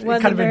about was it,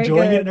 wasn't kind of very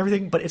enjoying good. it and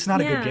everything, but it's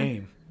not a Yeah. good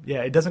game.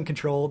 Yeah, it doesn't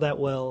control that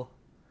well.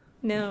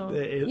 No,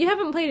 It- you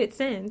haven't played it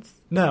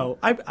since. No,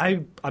 I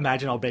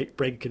imagine I'll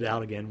break it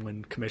out again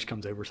when Kamish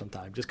comes over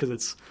sometime, just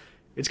because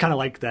it's kind of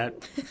like that.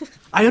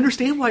 I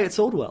understand why it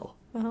sold well.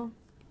 Well,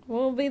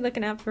 we'll be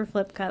looking out for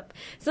Flip Cup.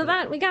 So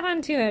that we got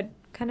onto a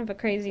kind of a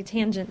crazy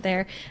tangent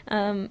there.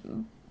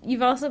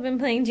 You've also been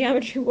playing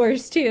Geometry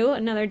Wars 2,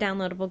 another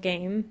downloadable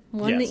game,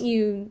 one Yes. that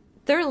you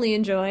thoroughly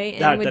enjoy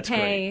and would That's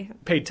pay.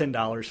 great. Paid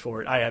 $10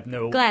 for it. I have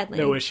Gladly.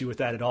 no issue with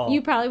that at all.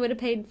 You probably would have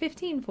paid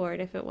 $15 for it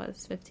if it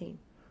was $15.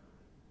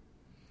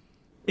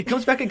 It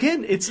comes back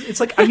again. It's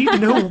like I need to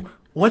know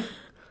what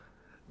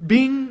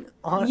being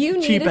on You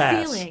need cheap a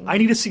ass. ceiling. I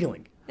need a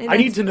ceiling. And I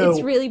need that's- to know.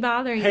 It's really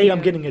bothering you. Hey,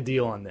 I'm getting a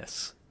deal on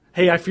this.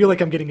 Hey, I feel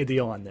like I'm getting a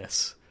deal on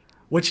this.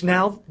 Which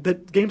now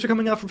that games are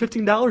coming out for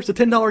 $15, the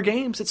 $10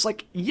 games, it's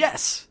like,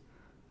 yes,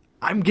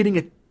 I'm getting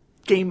a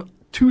game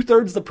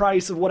 2/3 the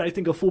price of what I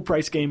think a full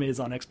price game is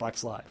on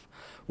Xbox Live.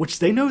 Which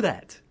they know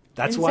that.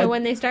 That's And why. so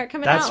when they start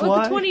coming that's out with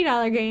why- the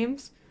 $20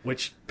 games,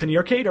 which Penny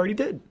Arcade already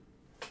did.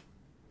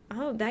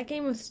 oh, that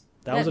game was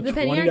That was a the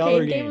Penny $20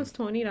 Arcade game game. was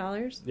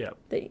 $20. Yeah.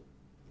 That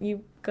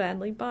you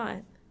gladly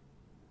bought.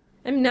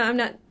 I mean, no,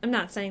 I'm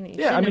not saying that you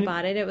Yeah, shouldn't I mean- have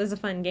bought it. It was a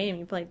fun game.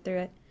 You played through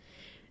it.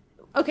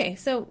 Okay,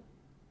 so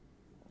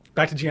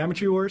Back to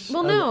Geometry Wars?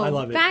 well, no, I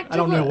love it. back to I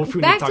don't know if we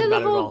need back to talk to about the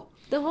it at whole all.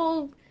 the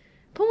whole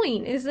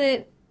point is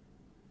that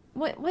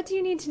what do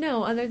you need to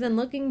know other than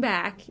looking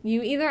back?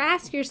 You either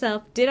ask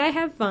yourself, did I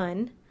have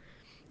fun?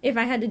 If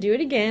I had to do it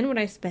again, would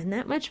I spend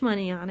that much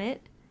money on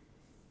it?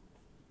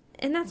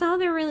 And that's all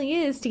there really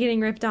is to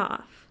getting ripped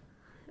off.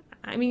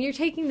 I mean, you're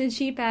taking the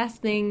cheap-ass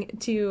thing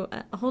to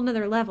a whole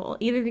nother level.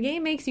 Either the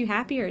game makes you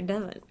happy or it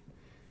doesn't.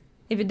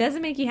 If it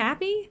doesn't make you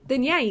happy,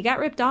 then yeah, you got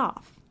ripped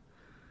off.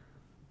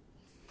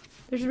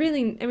 There's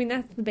really, I mean,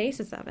 that's the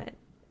basis of it.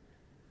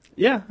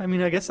 Yeah, I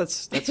mean, I guess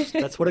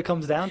that's what it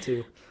comes down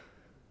to.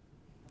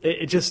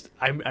 It just,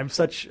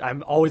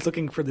 I'm always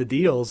looking for the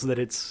deals that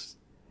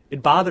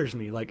it bothers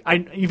me. Like,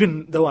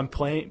 even though I'm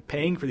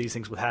paying for these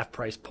things with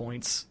half-price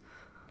points,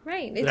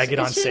 right? That I get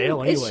on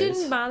sale anyways. It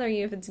shouldn't bother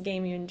you if it's a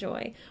game you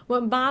enjoy.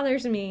 What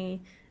bothers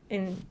me,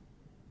 and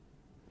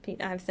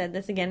I've said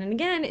this again and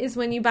again, is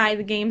when you buy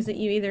the games that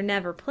you either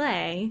never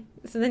play,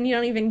 so then you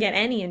don't even get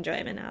any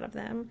enjoyment out of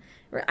them.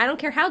 I don't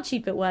care how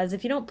cheap it was.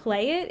 If you don't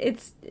play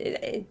it,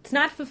 it's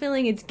not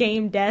fulfilling its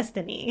game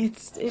destiny.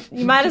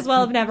 You might as well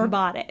have never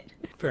bought it.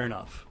 Fair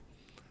enough.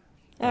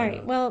 All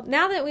right. Well,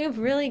 now that we've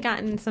really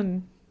gotten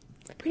some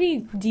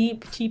pretty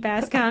deep,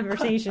 cheap-ass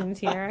conversations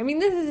here. I mean,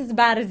 this is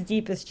about as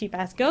deep as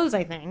cheap-ass goes,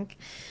 I think.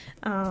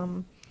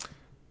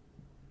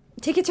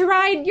 Ticket to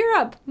Ride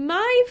Europe,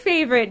 my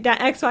favorite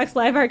Xbox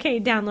Live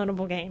Arcade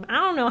downloadable game. I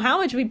don't know how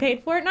much we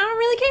paid for it, and I don't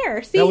really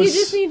care. See, you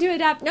just need to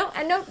adapt. No,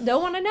 I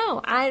don't want to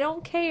know. I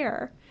don't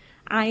care.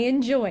 I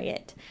enjoy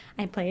it.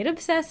 I play it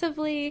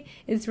obsessively.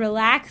 It's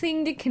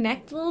relaxing to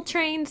connect little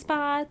train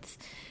spots.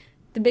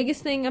 The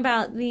biggest thing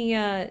about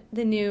the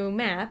new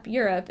map,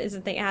 Europe, is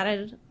that they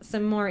added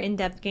some more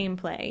in-depth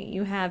gameplay.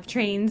 You have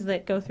trains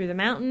that go through the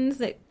mountains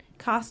that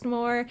cost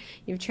more.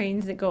 You have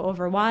trains that go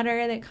over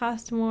water that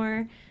cost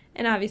more.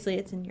 And obviously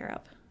it's in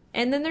Europe.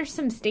 And then there's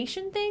some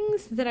station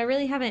things that I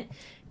really haven't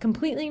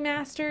completely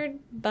mastered,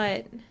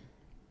 but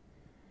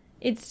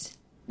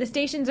the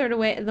stations are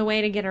the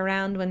way to get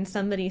around when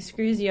somebody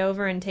screws you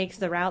over and takes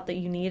the route that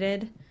you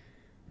needed.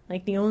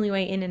 Like the only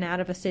way in and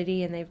out of a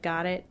city, and they've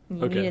got it, and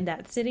you needed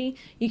that city,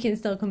 you can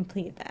still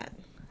complete that.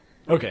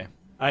 Okay.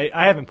 I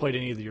haven't played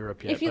any of the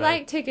Europe yet. If you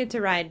like Ticket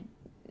to Ride,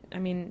 I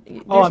mean,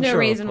 there's no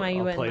reason why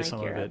you wouldn't like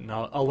some Europe. of it, and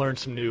I'll learn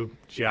some new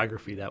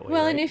geography that way.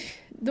 Well, right? and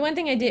the one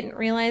thing I didn't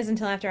realize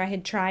until after I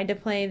had tried to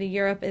play the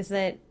Europe is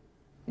that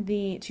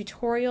the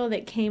tutorial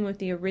that came with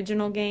the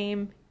original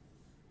game,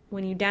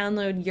 when you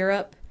download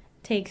Europe,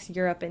 takes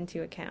Europe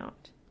into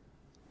account.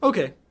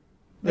 Okay.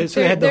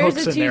 So they had the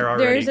hooks in there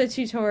already. There's a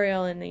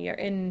tutorial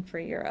for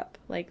Europe.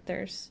 Like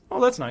there's.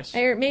 Oh, that's nice.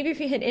 Or maybe if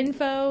you hit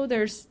info,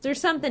 there's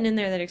something in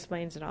there that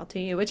explains it all to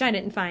you, which I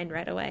didn't find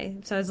right away.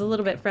 So I was a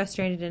little bit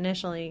frustrated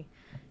initially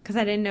because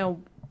I didn't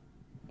know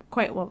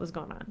quite what was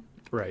going on.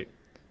 Right,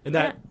 and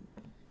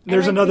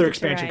there's another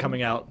expansion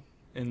coming out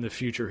in the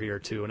future here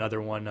too.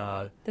 Another one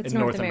in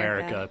North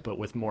America, but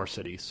with more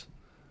cities.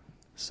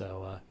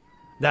 So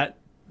that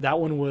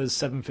one was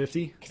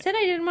 $750. I said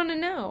I didn't want to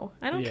know.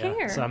 I don't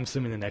care. So I'm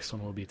assuming the next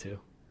one will be too.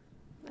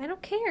 I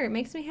don't care. It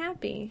makes me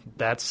happy.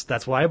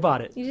 That's why I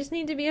bought it. You just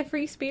need to be a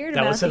free spirit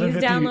about these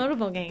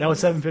downloadable games. That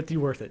was $750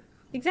 worth it.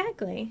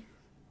 Exactly.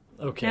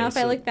 Okay. Now, if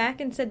I look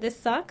back and said this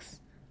sucks,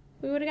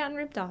 we would have gotten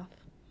ripped off.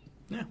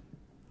 Yeah.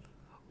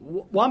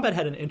 Wombat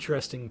had an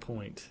interesting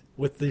point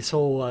with this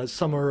whole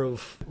Summer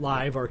of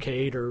Live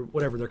Arcade or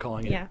whatever they're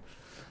calling it.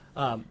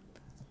 Yeah.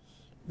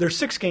 There's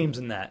 6 games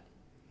in that.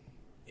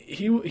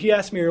 He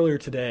asked me earlier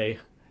today,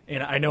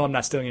 and I know I'm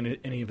not stealing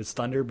any of his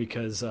thunder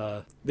because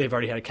they've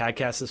already had a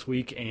CADcast this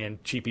week,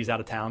 and Cheapy's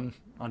out of town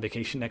on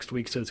vacation next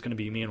week, so it's going to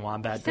be me and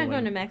Wombat. He's not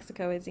going to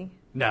Mexico, is he?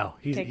 No,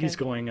 he's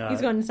going.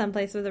 He's going to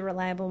someplace with a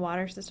reliable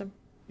water system.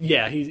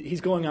 Yeah,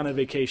 he's going on a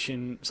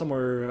vacation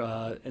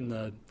somewhere in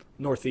the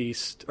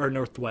northeast or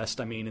northwest.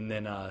 I mean, and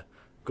then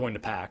going to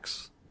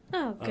PAX.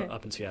 Oh, good.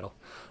 Up in Seattle.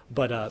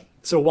 But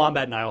so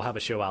Wombat and I will have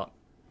a show out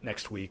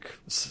next week.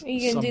 Are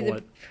you going to do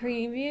the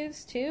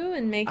previews too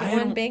and make it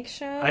one big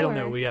show? I don't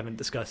know. We haven't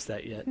discussed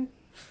that yet.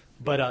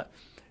 But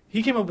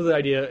he came up with the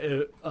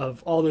idea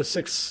of all those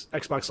 6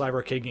 Xbox Live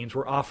Arcade games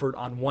were offered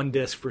on one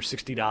disc for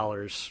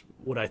 $60.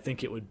 Would I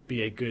think it would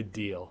be a good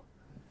deal?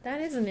 That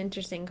is an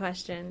interesting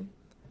question.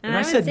 And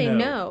I would say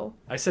no.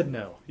 I said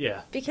no,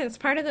 yeah. Because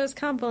part of those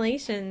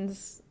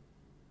compilations...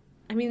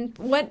 I mean,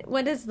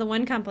 what is the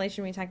one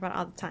compilation we talk about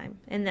all the time?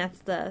 And that's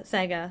the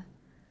Sega...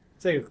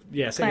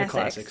 Sega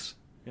Classics.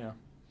 Yeah.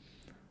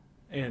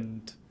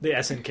 And the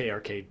SNK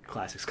Arcade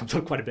Classics comes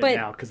up quite a bit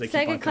now because they keep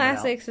on coming out. Sega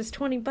Classics is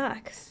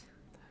 $20.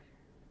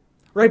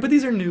 Right, but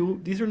these are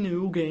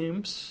new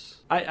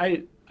games.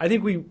 I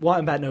think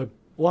Wombat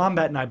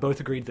and I both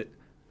agreed that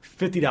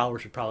 $50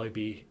 would probably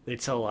be,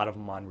 they'd sell a lot of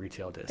them on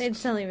retail discs. They'd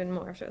sell even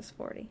more if it was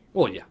 $40.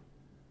 Well, yeah.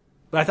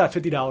 But I thought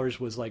 $50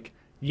 was like,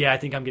 yeah, I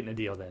think I'm getting a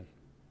deal then.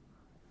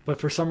 But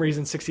for some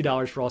reason,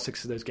 $60 for all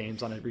 6 of those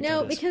games on a retail disc.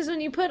 No, because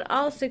when you put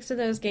all 6 of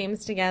those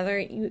games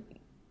together,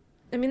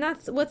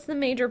 what's the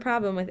major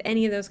problem with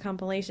any of those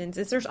compilations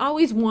is there's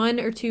always 1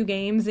 or 2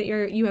 games that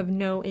you have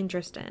no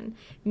interest in.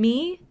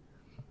 Me,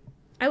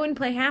 I wouldn't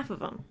play half of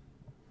them.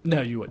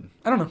 No, you wouldn't.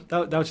 I don't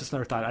know. That was just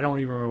another thought. I don't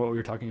even remember what we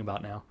were talking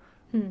about now.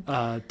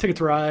 Ticket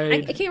to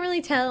Ride. I can't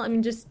really tell. I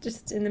mean,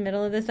 just in the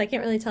middle of this, I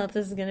can't really tell if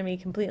this is going to be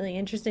completely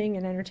interesting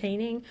and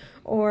entertaining,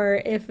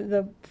 or if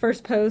the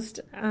first post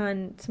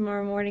on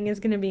tomorrow morning is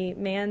going to be,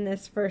 man,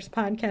 this first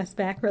podcast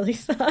back really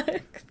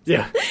sucks.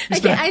 Yeah.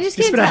 I just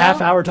can't spent a tell.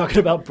 half hour talking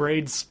about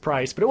Braid's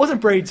price, but it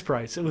wasn't Braid's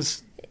price. It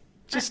was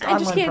just I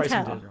online just can't price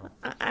tell. in general.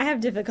 I have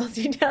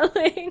difficulty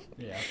telling.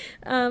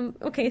 Yeah.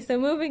 Okay, so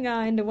moving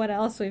on to what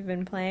else we've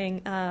been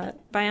playing.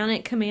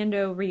 Bionic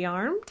Commando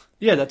Rearmed.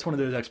 Yeah, that's one of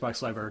those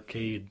Xbox Live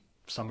Arcade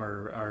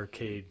summer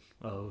arcade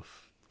of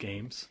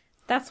games.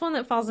 That's one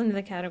that falls into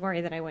the category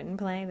that I wouldn't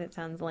play. That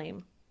sounds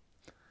lame.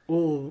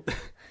 Well,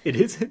 it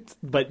isn't,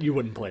 but you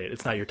wouldn't play it.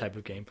 It's not your type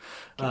of game.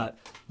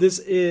 This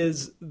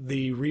is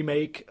the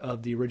remake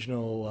of the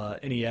original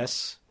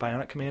NES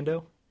Bionic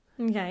Commando.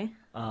 Okay.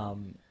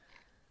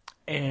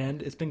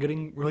 And it's been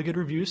getting really good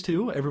reviews,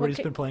 too. Everybody's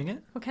been playing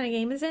it. What kind of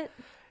game is it?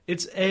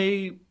 It's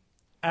a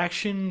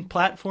action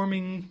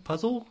platforming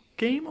puzzle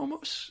game,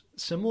 almost.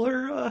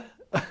 Similar,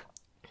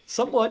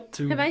 somewhat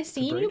to... Have I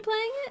seen Braid. you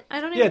playing it? I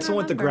don't even Yeah, it's the one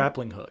with the remember.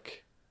 grappling hook.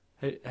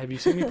 Have you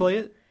seen me play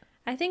it?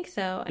 I think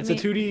so. It's a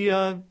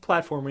 2D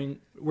platforming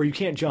where you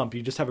can't jump.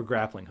 You just have a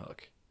grappling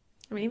hook.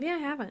 Maybe I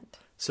haven't.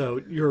 So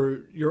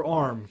your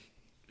arm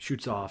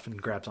shoots off and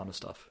grabs onto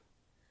stuff.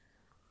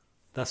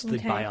 That's the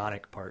Okay.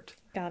 bionic part.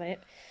 Got it.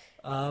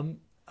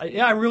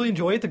 I really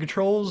enjoy it. The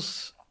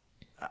controls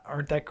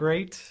aren't that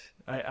great.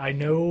 I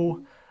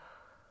know.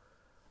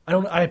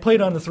 I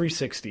played on the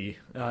 360.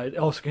 It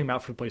also came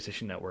out for the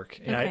PlayStation Network,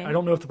 and Okay. I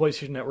don't know if the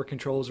PlayStation Network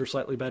controls are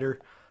slightly better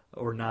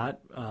or not,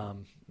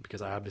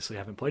 because I obviously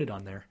haven't played it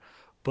on there.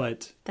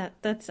 But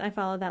That's I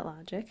follow that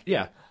logic.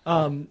 yeah,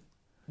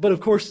 but of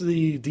course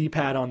the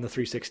D-pad on the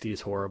 360 is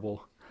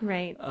horrible.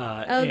 Right.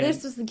 And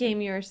This was the game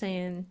you were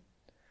saying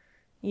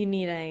you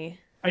need a...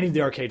 I need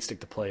the arcade stick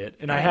to play it,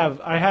 and I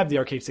have the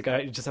arcade stick.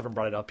 I just haven't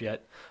brought it up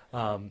yet.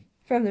 From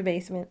the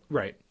basement.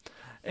 Right,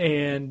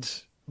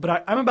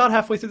 but I'm about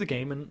halfway through the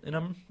game, and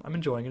I'm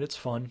enjoying it. It's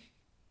fun.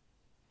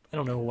 I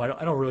don't know. I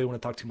don't really want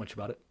to talk too much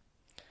about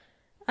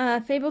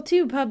it. Fable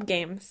 2 pub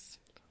games.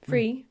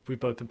 Free. We've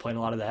both been playing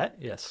a lot of that.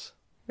 Yes.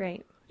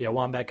 Right. Yeah,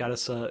 Wombat got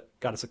us a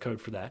code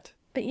for that.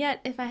 But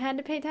yet, if I had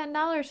to pay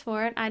 $10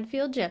 for it, I'd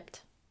feel gypped.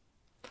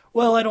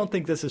 Well, I don't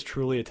think this is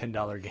truly a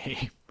 $10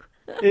 game.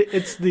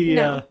 It's the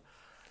No.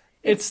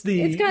 it's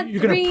the It's got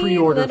you're gonna three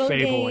pre-order little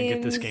Fable and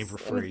get this games game for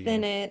free.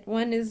 within it.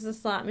 One is the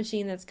slot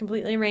machine that's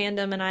completely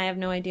random, and I have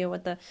no idea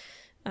what the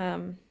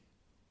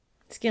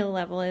skill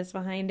level is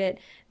behind it.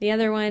 The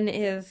other one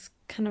is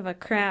kind of a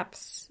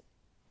craps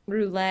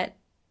roulette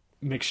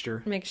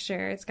Mixture.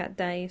 It's got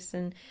dice,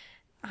 and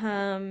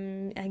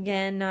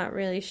again, not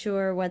really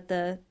sure what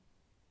I'm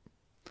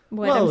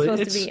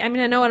supposed to be. I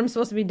mean, I know what I'm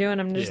supposed to be doing.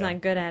 I'm just Yeah.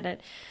 not good at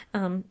it.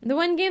 The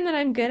one game that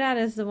I'm good at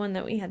is the one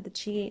that we had the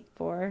cheat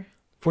for.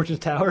 Fortune's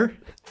Tower,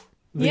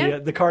 Yeah.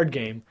 the card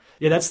game.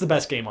 Yeah, that's the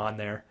best game on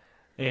there.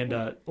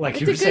 And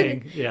like you were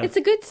saying, yeah, It's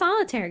a good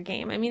solitaire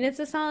game. I mean, it's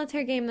a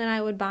solitaire game that I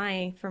would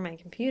buy for my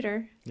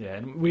computer. yeah,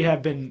 and we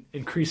have been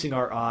increasing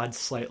our odds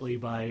slightly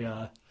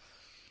by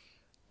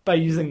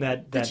using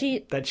that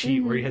cheat. that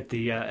cheat where you hit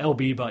the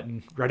LB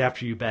button right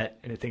after you bet,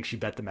 and it thinks you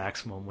bet the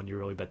maximum when you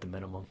really bet the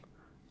minimum.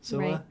 So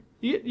Right.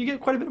 you get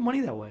quite a bit of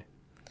money that way.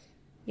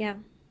 Yeah,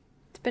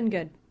 it's been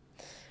good.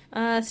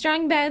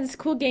 Strong Bad's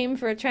Cool Game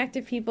for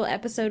Attractive People,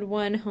 Episode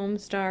 1,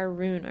 Homestar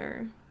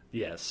Runer.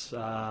 Yes,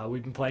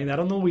 we've been playing that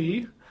on the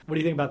Wii. What do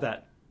you think about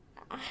that?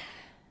 I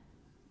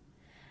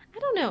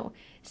don't know.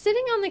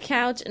 Sitting on the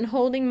couch and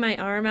holding my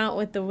arm out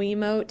with the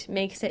Wiimote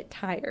makes it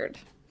tired.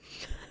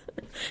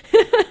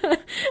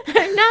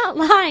 I'm not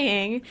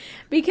lying,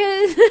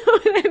 because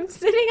when I'm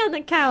sitting on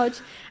the couch,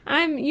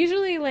 I'm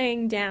usually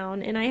laying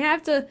down, and I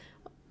have to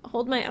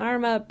hold my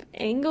arm up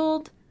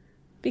angled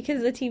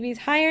because the TV's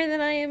higher than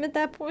I am at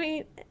that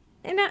point.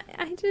 And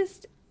I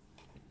just...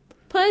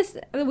 Plus,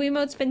 the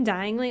Wiimote's been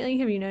dying lately.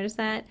 Have you noticed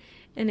that?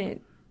 And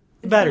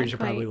The batteries are not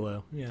quite- probably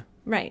low. Yeah.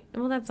 Right.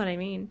 Well, that's what I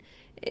mean.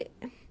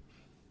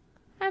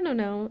 I don't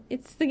know.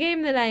 It's the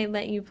game that I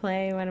let you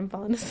play when I'm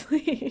falling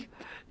asleep.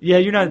 Yeah,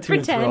 you're not too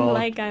Pretend enthralled.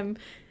 like I'm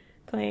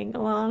playing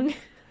along.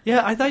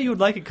 Yeah, I thought you would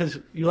like it because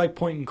you like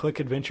point and click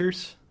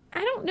adventures.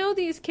 I don't know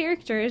these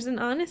characters, and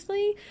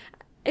honestly,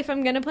 if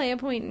I'm going to play a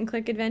point and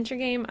click adventure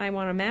game, I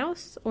want a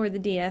mouse or the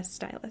DS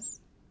stylus.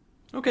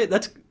 Okay,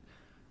 that's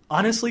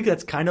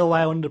kind of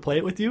why I wanted to play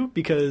it with you,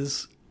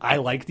 because I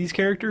like these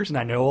characters and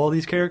I know all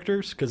these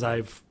characters because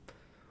I've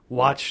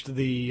watched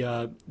the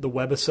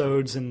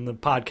webisodes and the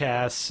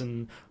podcasts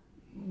and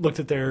looked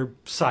at their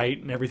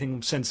site and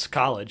everything since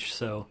college.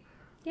 So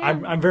Yeah.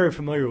 I'm very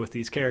familiar with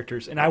these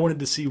characters, and I wanted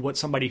to see what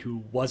somebody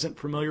who wasn't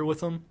familiar with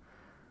them,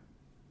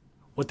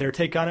 what their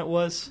take on it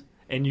was.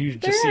 And you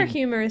There just are seem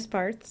humorous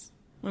parts.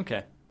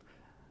 okay.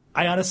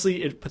 I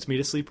honestly, it puts me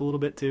to sleep a little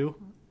bit too.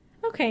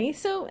 Okay,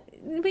 so,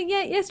 but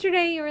yet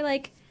yesterday you were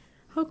like,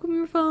 how come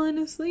you're falling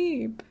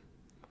asleep?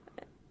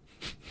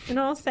 And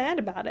all sad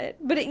about it.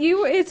 But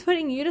it's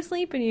putting you to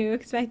sleep, and you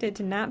expect it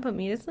to not put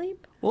me to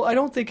sleep? Well, I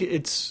don't think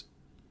it's...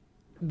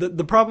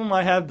 The problem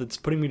I have that's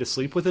putting me to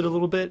sleep with it a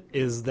little bit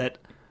is that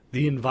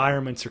the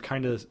environments are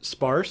kind of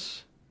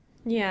sparse.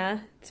 Yeah,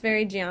 it's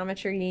very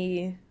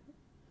geometry.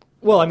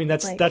 Well, I mean,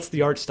 that's Like- that's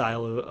the art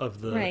style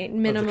of the Right, of the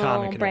minimal,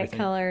 comic and bright everything.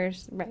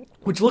 colors. Right.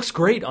 Which looks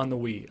great on the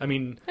Wii. I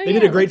mean, Oh, they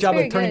did yeah, a great looks job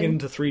very of turning good. it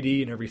into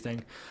 3D and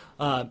everything.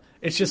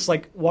 It's just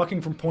like walking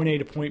from point A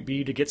to point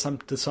B to get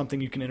to something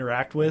you can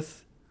interact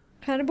with.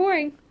 Kind of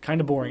boring.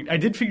 Kind of boring. I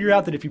did figure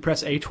out that if you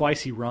press A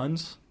twice, he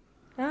runs.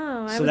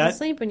 Oh, I So was that-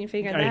 asleep when you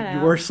figured that out.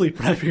 You were asleep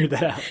when I figured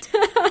that out.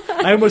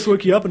 I almost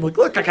woke you up and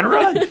look, I can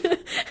run.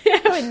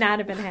 I would not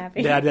have been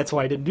happy. Yeah, that's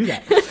why I didn't do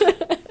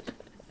that.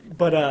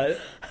 But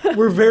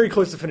we're very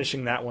close to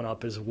finishing that one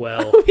up as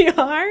well. We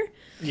are?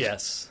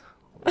 Yes,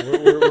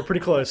 we're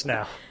pretty close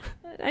now.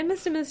 I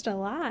must have missed a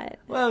lot.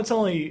 Well, it's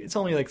only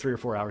like 3 or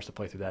 4 hours to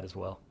play through that as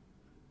well,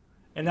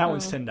 and that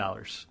one's Oh.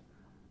 $10.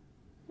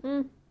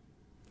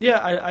 Yeah,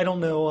 I don't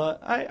know.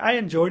 I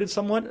enjoyed it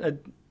somewhat.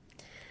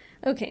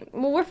 Okay,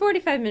 well, we're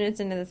 45 minutes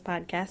into this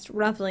podcast,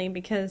 roughly,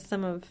 because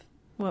some of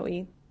what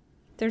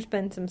there's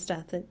been some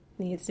stuff that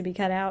needs to be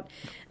cut out.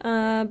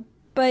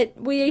 But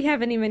we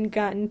haven't even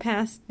gotten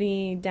past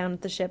the down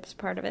at the ships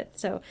part of it.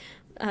 So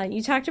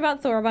you talked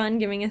about Thorbon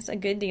giving us a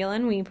good deal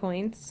on Wii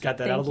points. Got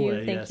that out of the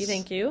way,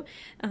 Thank you.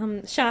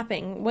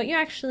 Shopping, what you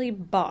actually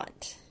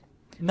bought.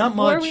 Not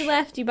Before much. we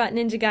left, you bought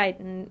Ninja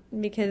Gaiden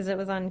because it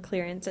was on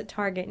clearance at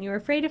Target, and you were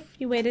afraid if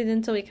you waited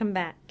until we came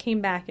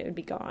back, it would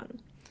be gone.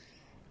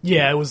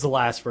 Yeah, it was the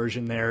last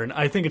version there, and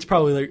I think it's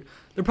probably like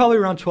they're probably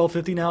around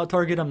 $12.50 now at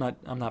Target. I'm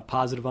not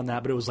positive on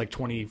that, but it was like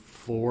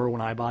 $24 when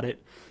I bought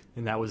it,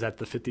 and that was at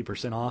the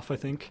 50% off, I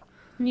think.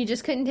 You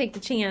just couldn't take the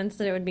chance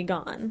that it would be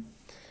gone.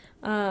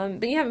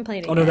 But you haven't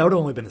played it Oh no, yet. that would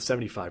have only been the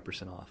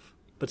 75% off.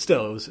 But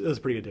still, it was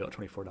a pretty good deal at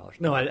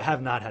 $24. No, I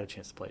have not had a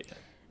chance to play it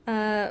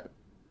yet.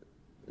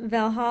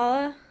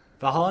 Valhalla.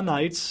 Valhalla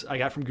Knights I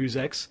got from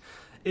Goozex.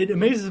 It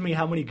amazes me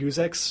how many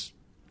Goozex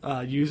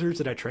users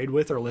that I trade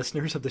with are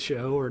listeners of the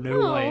show or know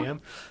who I Oh.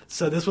 am.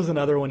 So this was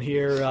another one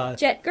here.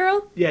 Jet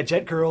Girl. Yeah,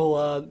 Jet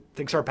Girl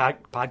thinks our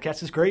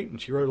podcast is great, and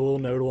she wrote a little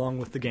note along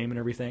with the game and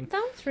everything.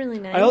 Sounds really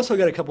nice. I also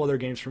got a couple other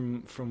games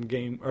from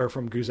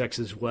Goozex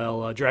as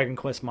well. Dragon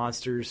Quest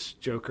Monsters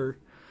Joker,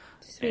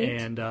 Sweet.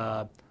 and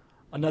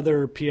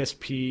another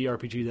PSP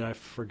RPG that I've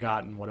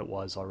forgotten what it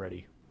was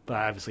already, but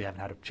I obviously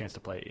haven't had a chance to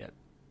play it yet.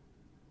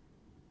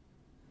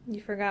 You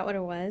forgot what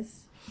it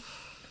was?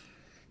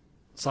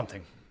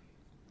 Something.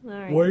 All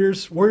right.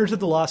 Warriors of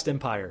the Lost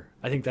Empire.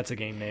 I think that's a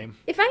game name.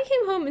 If I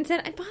came home and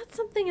said I bought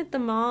something at the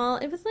mall,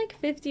 it was like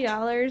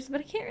 $50,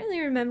 but I can't really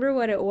remember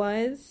what it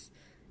was,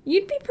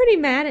 you'd be pretty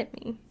mad at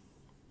me.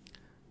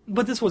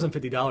 But this wasn't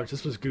 $50.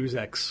 This was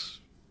Goozex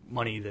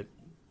money that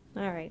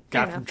All right.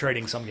 got fair from enough.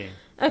 trading some game.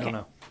 I Okay. don't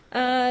know.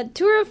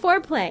 Tour of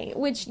Foreplay,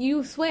 which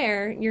you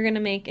swear you're going to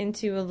make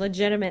into a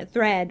legitimate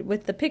thread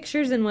with the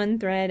pictures in one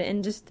thread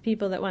and just the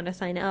people that want to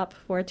sign up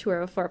for a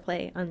Tour of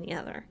Foreplay on the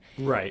other.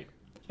 Right.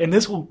 And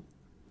this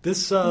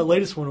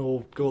latest one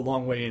will go a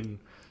long way in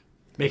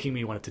making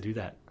me want it to do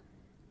that.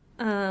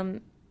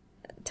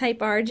 Type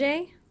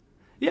RJ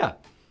Yeah.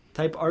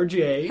 Type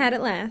RJ. had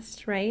it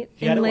last, right?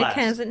 He had and it Lick last.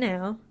 has it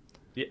now.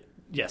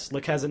 Yes,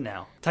 Lick has it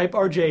now. Type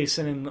RJ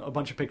sent in a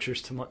bunch of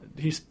pictures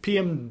he's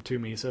PM'd to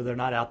me, so they're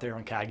not out there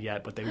on CAG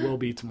yet, but they will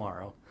be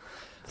tomorrow.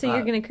 So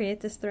you're going to create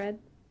this thread?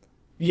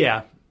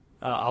 Yeah.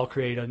 I'll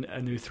create a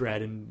new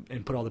thread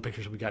and put all the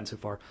pictures we've gotten so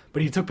far.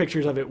 But he took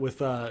pictures of it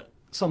with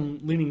some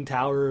Leaning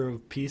Tower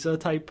of Pisa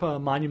type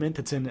monument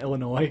that's in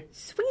Illinois.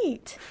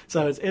 Sweet.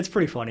 So it's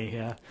pretty funny,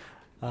 yeah.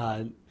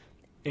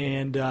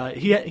 And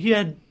he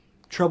had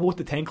trouble with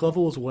the tank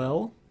level as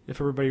well. If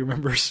everybody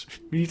remembers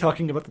me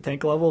talking about the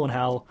tank level and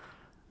how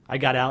I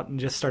got out and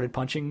just started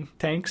punching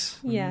tanks.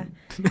 Yeah.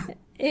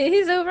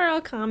 His overall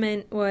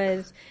comment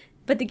was,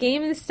 but the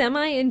game is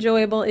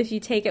semi-enjoyable if you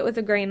take it with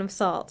a grain of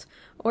salt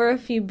or a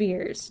few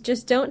beers.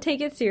 Just don't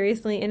take it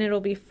seriously and it'll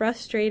be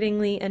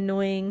frustratingly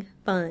annoying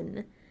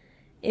fun,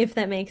 if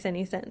that makes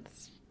any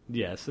sense.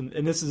 Yes, and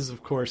this is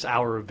of course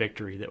Hour of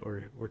Victory that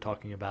we're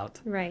talking about.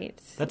 Right.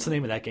 That's the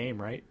name of that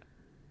game, right?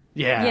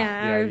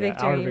 Yeah. Hour of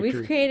Victory. Hour of Victory.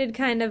 We've created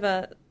kind of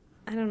a,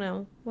 I don't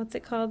know, what's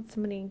it called?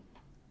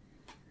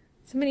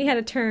 Somebody had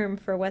a term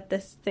for what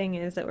this thing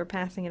is that we're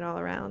passing it all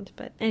around.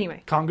 But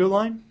anyway, Congo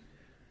Line?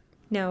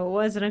 no, it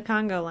wasn't a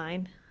Congo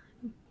line.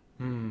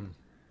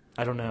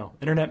 I don't know.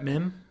 Internet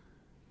Mim?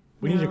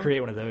 We need to No. create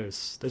one of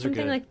those. Those are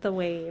Something good. like the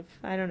wave.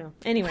 I don't know.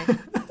 Anyway,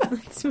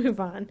 let's move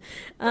on.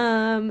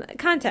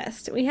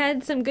 Contest. We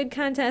had some good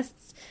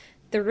contests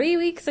 3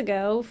 weeks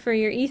ago for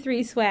your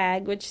E3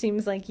 swag, which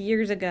seems like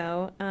years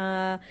ago.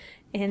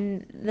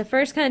 And the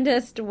first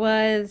contest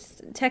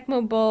was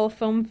Tecmo Bowl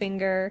Foam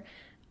Finger.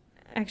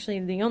 Actually,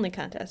 the only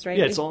contest, right?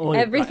 Yeah, it's only-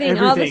 everything.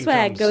 All the everything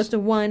swag comes- goes to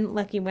one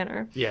lucky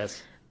winner.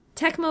 Yes.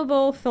 Tecmo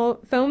Bowl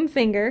Foam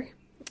Finger,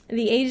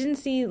 the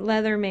Agency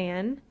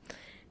Leatherman,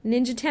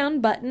 Ninja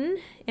Town Button,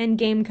 and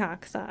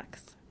Gamecock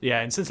Socks.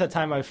 Yeah, and since that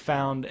time I've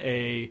found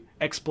a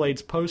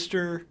X-Blades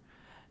poster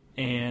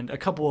and a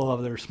couple of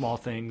other small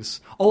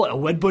things. Oh, a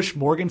Wedbush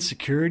Morgan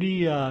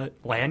security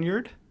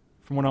lanyard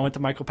from when I went to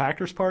Michael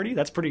Pachter's party.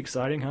 That's pretty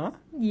exciting, huh?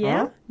 Yeah,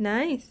 Huh?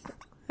 nice.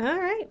 All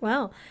right,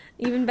 well,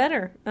 even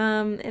better.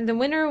 And the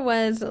winner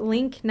was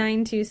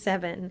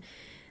Link927.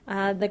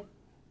 The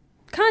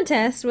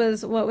contest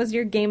was what was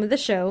your game of the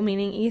show,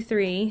 meaning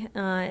E3,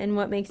 and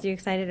what makes you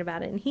excited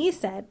about it. And he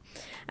said,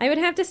 I would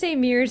have to say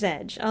Mirror's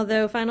Edge,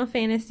 although Final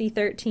Fantasy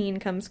 13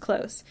 comes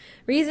close.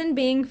 Reason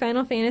being,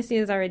 Final Fantasy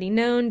is already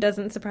known,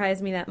 doesn't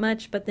surprise me that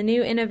much, but the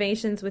new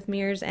innovations with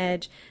Mirror's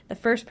Edge, the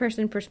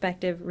first-person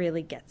perspective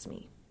really gets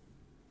me.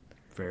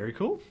 Very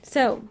cool.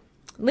 So,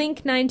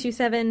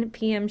 Link927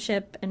 PM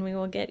ship, and we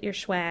will get your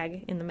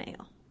swag in the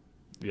mail.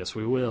 Yes,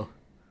 we will.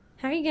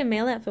 How are you going to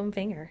mail that foam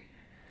finger?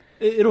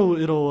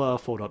 It'll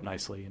fold up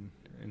nicely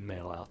and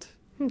mail out.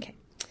 Okay.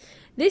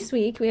 This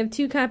week, we have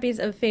 2 copies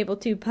of Fable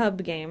 2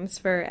 pub games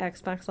for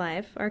Xbox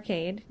Live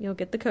Arcade. You'll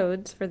get the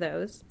codes for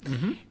those.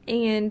 Mm-hmm.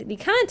 And the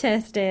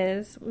contest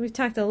is, we've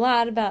talked a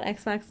lot about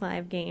Xbox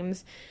Live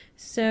games,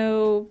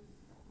 so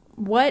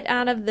what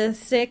out of the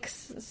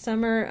 6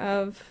 Summer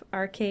of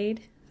Arcade,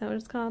 is that what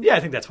it's called? Yeah,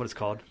 I think that's what it's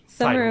called.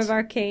 Summer Titles. of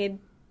Arcade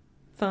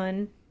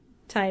fun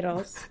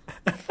titles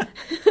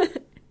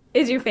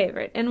is your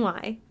favorite, and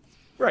why?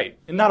 Right,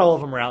 and not all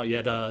of them are out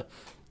yet.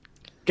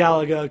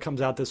 Galaga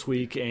comes out this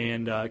week,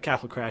 and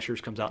Castle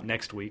Crashers comes out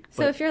next week.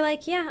 So if you're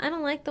like, yeah, I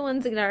don't like the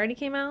ones that already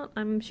came out,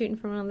 I'm shooting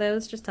for one of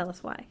those, just tell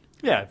us why.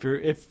 Yeah,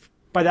 if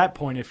by that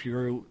point, if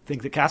you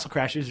think that Castle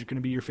Crashers is going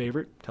to be your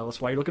favorite, tell us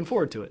why you're looking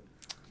forward to it.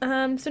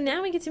 So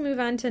now we get to move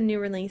on to new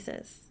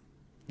releases.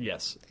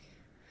 Yes.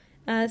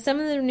 Some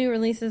of the new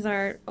releases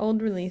are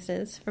old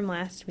releases from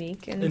last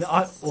week. And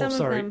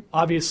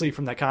obviously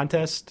from that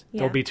contest, Yeah.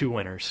 there'll be 2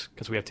 winners,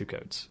 because we have 2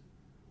 codes.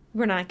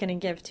 We're not going to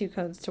give 2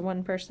 codes to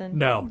one person.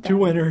 No, 2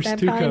 winners,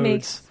 2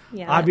 codes.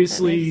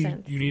 Obviously, that makes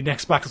sense. you need an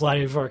Xbox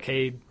Live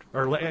Arcade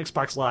or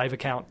Xbox Live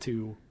account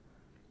to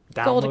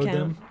Gold download account.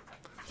 them.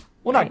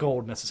 Well, Right. not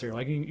gold necessarily.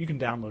 Like you can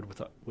download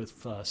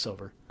with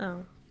silver.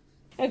 Oh.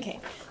 Okay.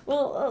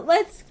 Well,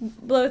 let's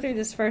blow through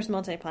this first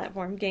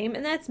multi-platform game,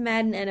 and that's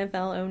Madden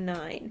NFL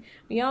 09.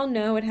 We all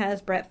know it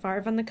has Brett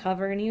Favre on the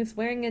cover, and he was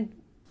wearing a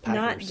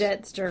not Packers.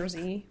 Jets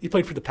jersey. He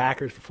played for the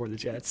Packers before the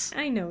Jets.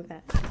 I know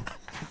that.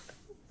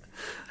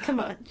 Come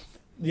on.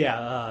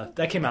 Yeah,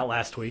 that came out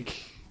last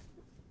week.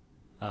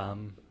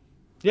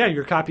 Yeah,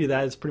 your copy of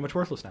that is pretty much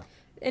worthless now.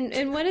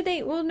 And what did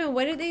they... Well, no,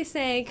 what did they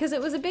say? Because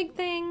it was a big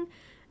thing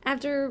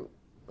after...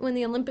 When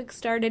the Olympics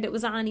started, it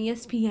was on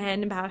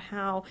ESPN about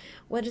how,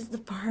 what is the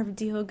Favre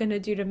deal going to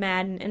do to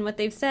Madden? And what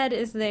they've said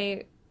is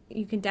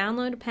you can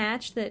download a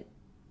patch that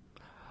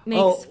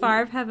makes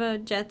Favre have a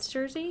Jets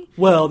jersey.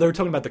 Well, they were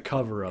talking about the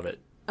cover of it.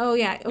 Oh,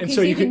 yeah. Okay, And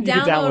so you can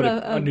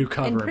download a new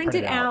cover and and print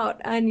print it it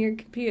out on your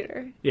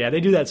computer. Yeah,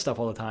 they do that stuff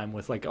all the time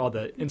with like all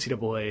the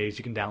NCAAs.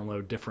 You can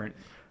download different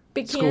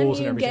But can schools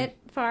and you everything.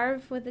 get Favre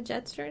with a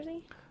Jets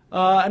jersey?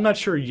 I'm not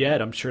sure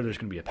yet. I'm sure there's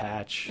going to be a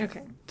patch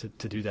Okay.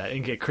 to do that.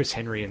 And get Chris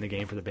Henry in the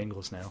game for the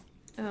Bengals now.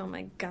 Oh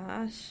my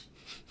gosh.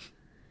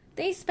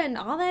 They spend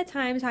all that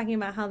time talking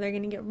about how they're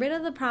going to get rid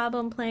of the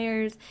problem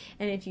players,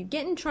 and if you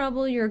get in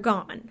trouble, you're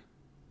gone.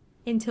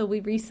 Until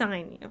we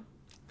re-sign you.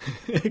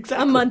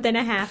 Exactly. A month and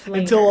a half later.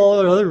 Until all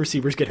our other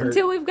receivers get hurt.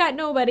 Until we've got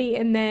nobody,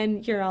 and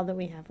then you're all that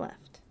we have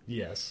left.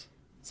 Yes.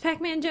 Is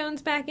Pac-Man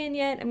Jones back in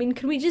yet? I mean,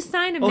 could we just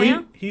sign him Oh,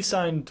 now? he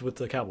signed with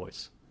the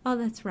Cowboys. Oh,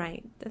 that's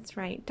right. That's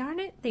right. Darn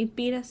it. They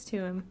beat us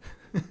to him.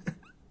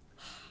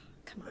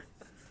 Come on.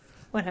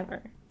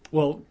 Whatever.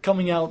 Well,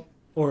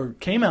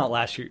 came out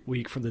last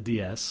week from the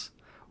DS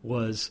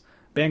was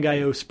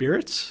Bangai-O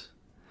Spirits,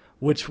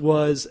 which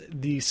was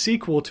the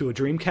sequel to a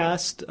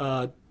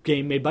Dreamcast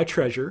game made by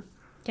Treasure.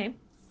 Okay.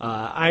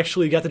 I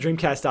actually got the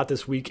Dreamcast out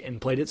this week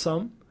and played it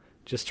some,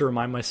 just to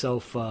remind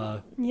myself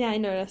Yeah, I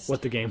noticed.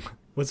 what the game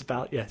was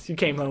about. Yes, you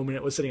came home and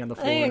it was sitting on the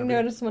floor. I and everything.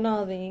 noticed when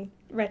all the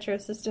retro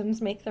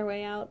systems make their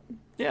way out.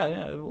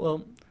 Yeah.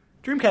 Well,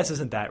 Dreamcast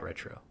isn't that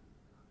retro,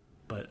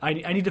 but I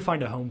need to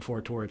find a home for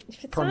it to where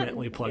it's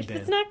permanently plugged in.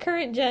 If it's not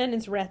current gen,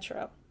 it's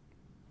retro.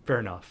 Fair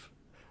enough.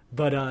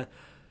 But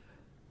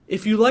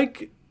if you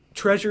like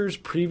Treasure's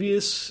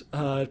previous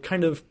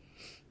kind of...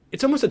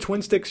 It's almost a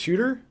twin-stick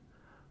shooter,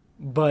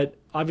 but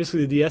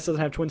obviously the DS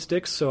doesn't have twin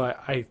sticks, so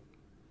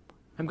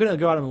I'm going to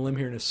go out on a limb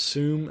here and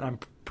assume, I'm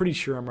pretty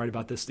sure I'm right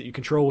about this, that you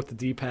control with the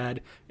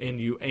D-pad and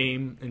you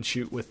aim and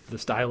shoot with the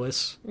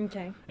stylus.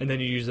 Okay. And then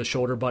you use the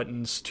shoulder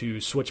buttons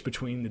to switch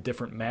between the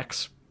different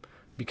mechs,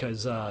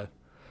 because... or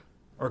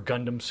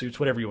Gundam suits,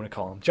 whatever you want to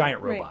call them,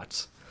 giant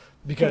robots.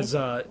 Right. Because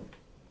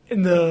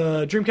in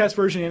the Dreamcast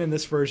version and in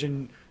this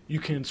version, you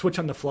can switch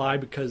on the fly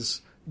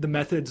because the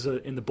methods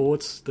in the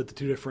bullets that the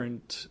 2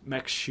 different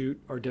mechs shoot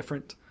are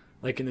different.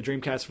 Like in the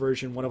Dreamcast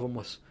version, one of them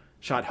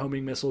shot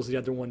homing missiles, the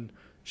other one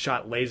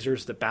shot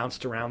lasers that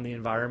bounced around the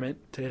environment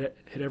to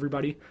hit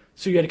everybody.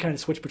 So you had to kind of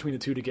switch between the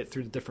 2 to get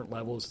through the different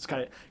levels. It's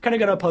kind of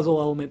got a puzzle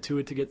element to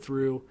it to get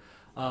through.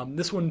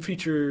 This one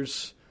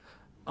features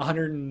right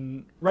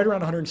around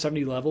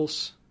 170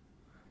 levels,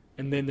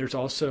 and then there's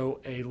also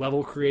a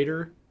level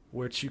creator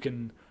which you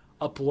can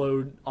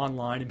upload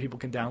online and people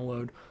can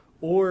download,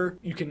 or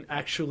you can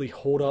actually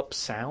hold up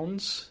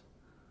sounds.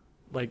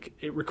 Like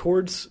it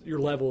records your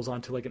levels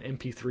onto like an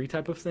MP3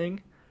 type of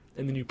thing,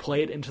 and then you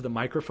play it into the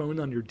microphone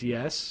on your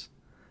DS,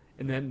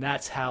 and then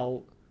that's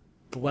how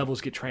the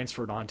levels get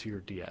transferred onto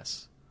your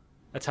DS.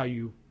 That's how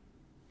you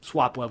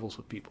swap levels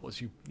with people.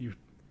 Is you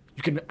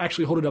can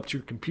actually hold it up to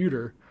your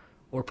computer,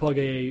 or plug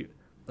a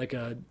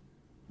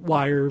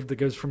wire that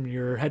goes from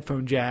your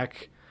headphone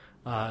jack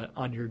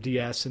on your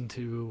DS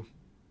into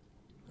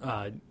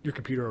your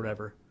computer or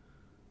whatever.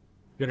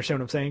 You understand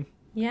what I'm saying?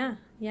 Yeah,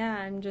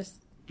 I'm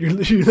just... You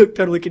look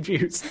totally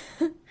confused.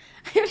 I'm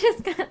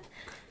just gonna...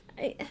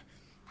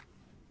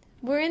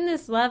 We're in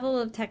this level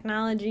of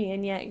technology,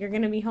 and yet you're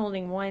going to be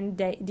holding one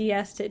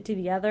DS to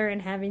the other and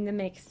having them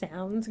make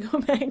sounds go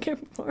back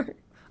and forth.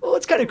 Well,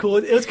 it's kind of cool.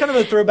 It was kind of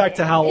a throwback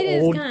to how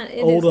old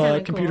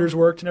computers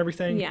worked and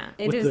everything. Yeah,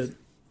 with the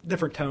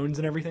different tones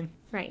and everything.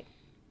 Right.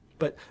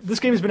 But this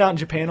game has been out in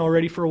Japan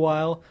already for a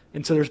while,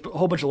 and so there's a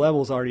whole bunch of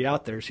levels already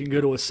out there. So you can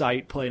go to a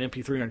site, play an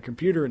MP3 on your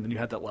computer, and then you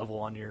have that level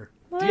on your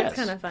DS. That's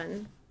kind of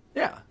fun.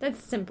 Yeah.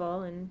 That's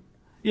simple. And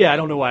yeah, I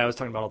don't know why I was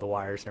talking about all the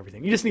wires and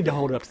everything. You just need to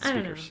hold it up to the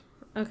speakers.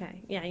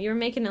 Okay, yeah, you're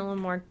making it a little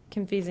more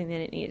confusing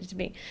than it needed to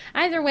be.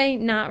 Either way,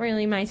 not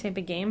really my type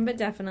of game, but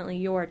definitely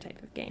your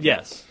type of game.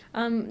 Yes.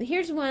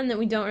 Here's one that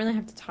we don't really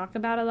have to talk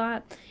about a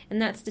lot,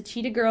 and that's the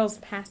Cheetah Girls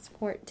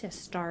Passport to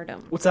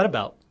Stardom. What's that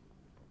about?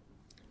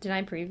 Did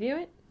I preview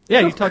it?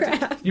 Yeah, you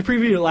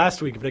previewed it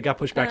last week, but it got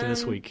pushed back to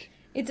this week.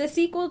 It's a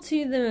sequel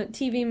to the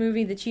TV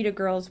movie The Cheetah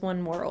Girls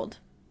One World.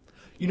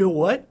 You know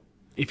what?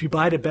 If you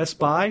buy it at Best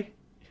Buy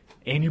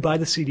and you buy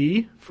the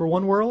CD for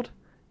One World,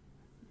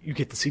 you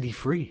get the CD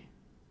free.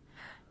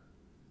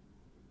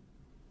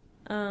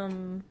 I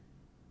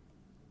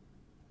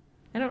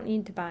don't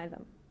need to buy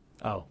them.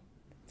 Oh.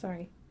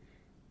 Sorry.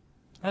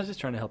 I was just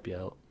trying to help you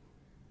out.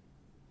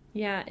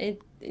 Yeah,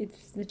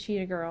 it's the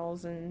Cheetah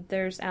Girls, and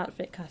there's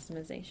outfit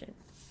customization.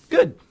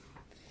 Good.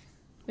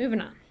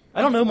 Moving on.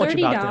 I don't know much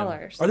about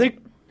 $30.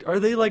 them. Are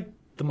they like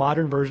the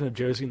modern version of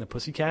Josie and the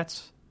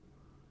Pussycats?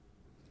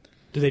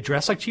 Do they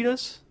dress like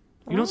cheetahs?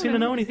 You don't seem to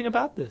know anything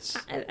about this.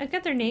 I've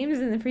got their names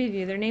in the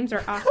preview. Their names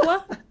are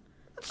Aqua,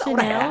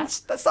 Chanel,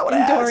 That's not what I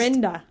asked.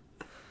 Dorinda.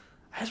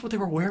 I asked what they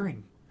were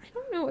wearing. I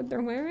don't know what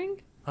they're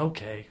wearing.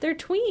 Okay. They're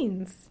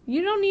tweens.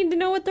 You don't need to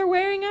know what they're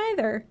wearing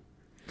either.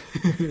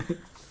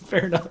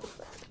 Fair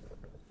enough.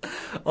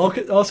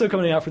 Also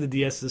coming out for the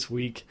DS this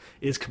week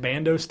is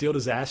Commando Steel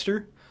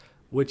Disaster,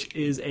 which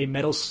is a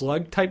Metal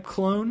Slug type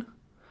clone.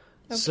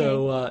 Okay.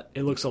 So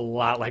it looks a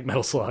lot like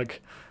Metal Slug.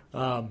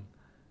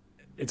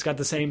 It's got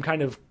the same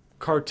kind of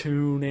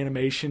cartoon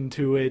animation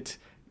to it.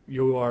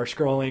 You are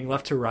scrolling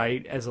left to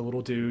right as a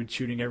little dude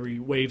shooting every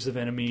waves of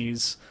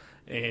enemies.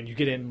 And you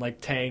get in like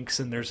tanks,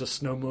 and there's a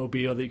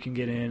snowmobile that you can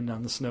get in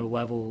on the snow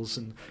levels,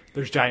 and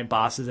there's giant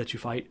bosses that you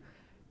fight.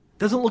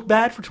 Doesn't look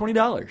bad for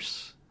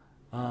 $20.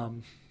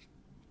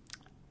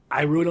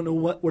 I really don't know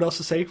what else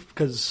to say,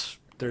 because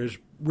there's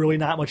really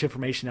not much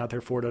information out there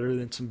for it other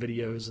than some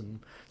videos and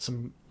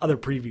some other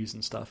previews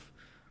and stuff.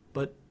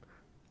 But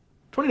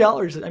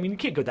 $20, I mean, you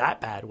can't go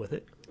that bad with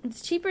it.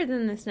 It's cheaper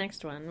than this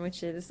next one,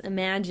 which is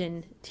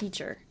Imagine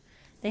Teacher.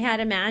 They had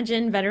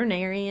Imagine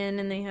Veterinarian,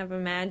 and they have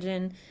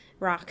Imagine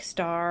Rock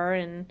Star,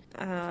 and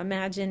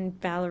Imagine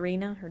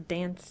Ballerina, or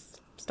Dance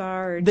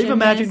Star, or They've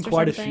imagined or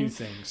quite something. a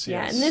few things, yes.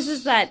 Yeah, and this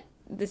is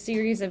the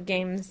series of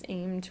games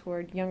aimed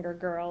toward younger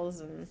girls,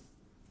 and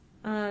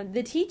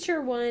the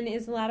teacher one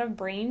is a lot of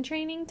brain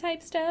training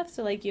type stuff.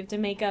 So like you have to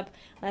make up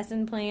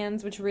lesson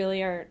plans, which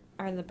really are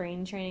the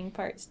brain training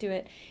parts to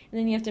it. And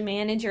then you have to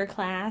manage your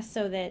class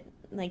so that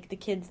like the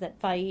kids that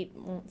fight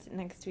won't sit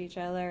next to each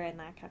other and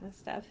that kind of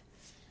stuff.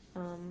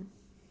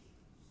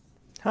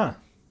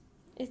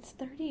 It's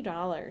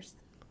 $30.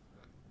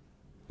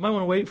 Might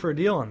want to wait for a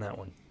deal on that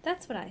one.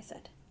 That's what I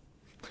said.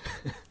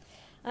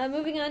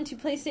 Moving on to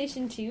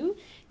PlayStation 2,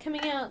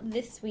 coming out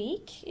this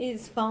week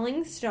is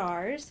Falling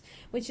Stars,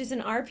 which is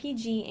an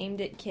RPG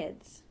aimed at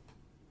kids.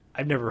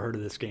 I've never heard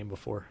of this game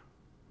before.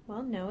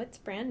 Well, no, it's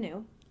brand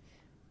new.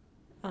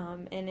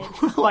 And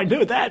it's Well, I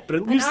know that, but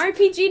at least... an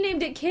RPG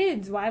named at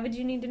kids. Why would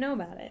you need to know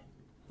about it?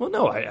 Well,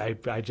 no,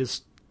 I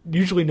just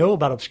usually know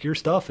about obscure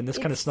stuff, and this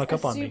kind of snuck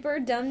up on me. It's super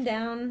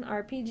dumbed-down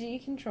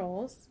RPG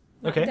controls.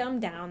 Not okay.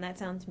 Dumbed down, that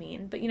sounds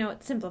mean. But,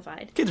 it's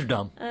simplified. Kids are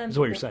dumb, is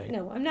what you're saying.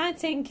 No, I'm not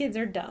saying kids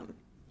are dumb.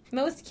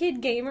 Most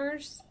kid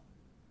gamers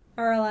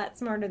are a lot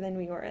smarter than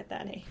we were at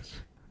that age.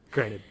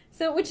 Granted.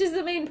 So, which is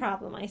the main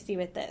problem I see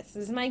with this,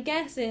 is my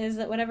guess is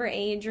that whatever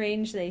age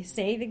range they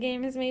say the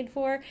game is made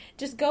for,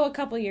 just go a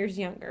couple years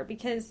younger.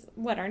 Because,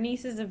 our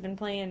nieces have been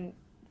playing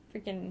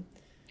freaking...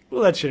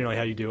 Well, that's generally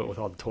how you do it with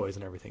all the toys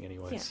and everything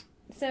anyways.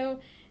 Yeah. So,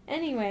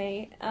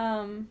 anyway,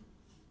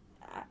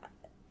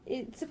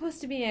 it's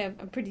supposed to be a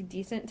pretty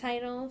decent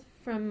title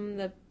from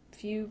the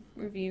few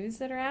reviews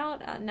that are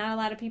out. Not a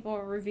lot of people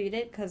reviewed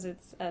it because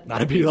it's not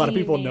a lot of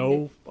people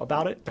know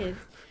about it. But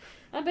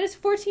it's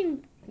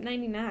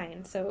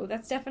 $14.99, so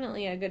that's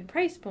definitely a good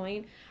price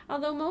point.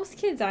 Although most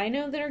kids I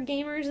know that are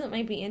gamers that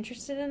might be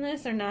interested in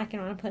this are not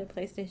going to want to play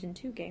a PlayStation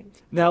 2 game.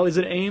 Now, is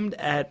it aimed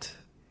at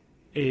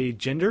a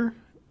gender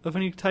of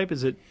any type?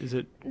 Is it?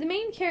 The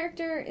main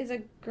character is a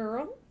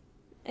girl,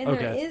 And there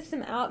Okay. is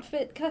some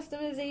outfit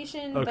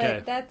customization, Okay.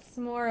 but that's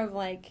more of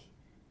like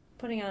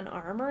putting on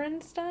armor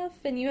and stuff.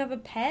 And you have a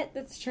pet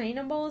that's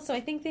trainable, so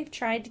I think they've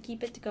tried to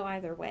keep it to go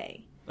either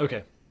way.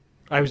 Okay.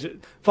 I was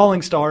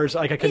Falling Stars.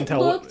 Like I couldn't It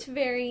tell. looked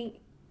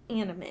very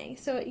anime.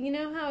 So you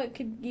know how it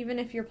could, even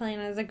if you're playing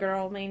as a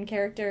girl main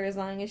character, as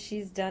long as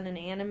she's done an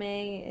anime,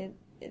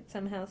 it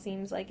somehow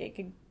seems like it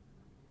could.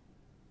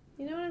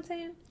 You know what I'm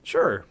saying?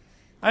 Sure.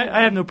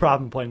 I have no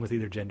problem playing with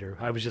either gender.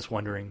 I was just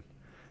wondering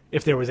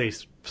if there was a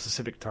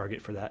specific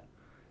target for that.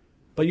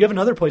 But you have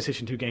another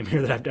PlayStation 2 game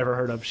here that I've never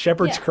heard of,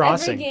 Shepherd's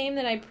Crossing. Every game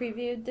that I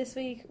previewed this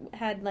week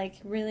had like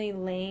really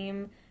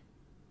lame,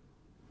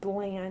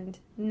 bland,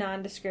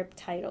 nondescript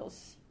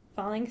titles.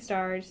 Falling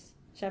Stars,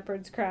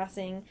 Shepherd's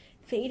Crossing,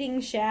 Fading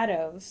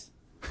Shadows.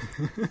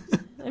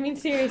 I mean,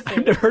 seriously.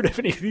 I've never heard of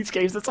any of these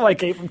games. That's why I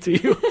gave them to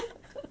you.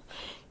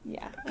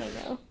 Yeah, I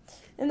know.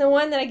 And the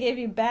one that I gave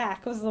you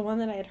back was the one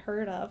that I had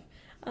heard of.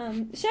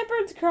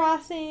 Shepherd's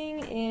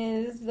Crossing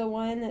is the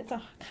one that's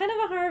a kind of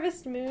a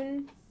Harvest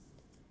Moon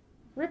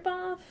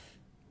ripoff.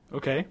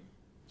 Okay.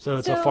 So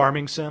it's a So-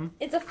 farming sim?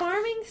 It's a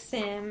farming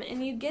sim,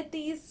 and you get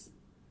these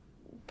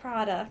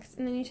products,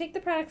 and then you take the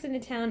products into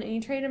town and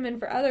you trade them in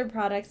for other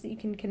products that you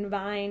can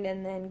combine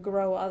and then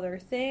grow other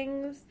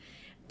things.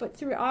 But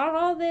throughout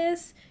all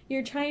this,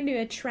 you're trying to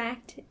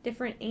attract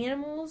different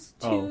animals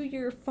to Oh.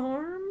 your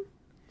farm.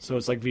 So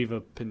it's like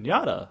Viva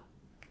Pinata.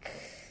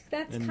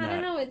 That's In kind that.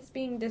 of how it's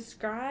being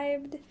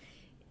described.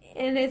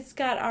 And it's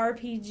got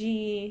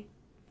RPG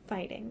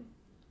fighting.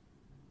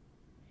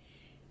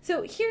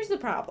 So here's the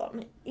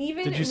problem.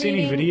 Even Did you see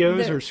any reading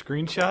videos the- or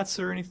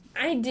screenshots or anything?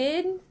 I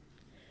did.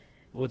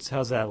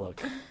 How's that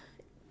look?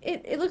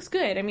 It looks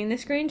good. I mean, the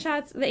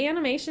screenshots, the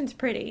animation's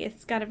pretty.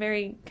 It's got a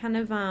very kind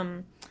of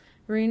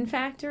Rune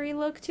Factory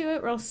look to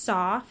it, real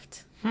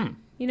soft.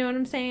 You know what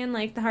I'm saying?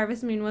 Like the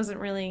Harvest Moon wasn't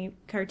really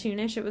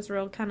cartoonish. It was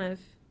real kind of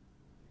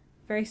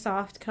very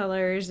soft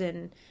colors,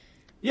 and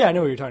Yeah, I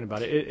know what you're talking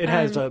about. It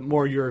has a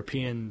more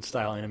European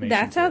style animation.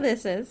 that's to how it.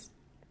 this is.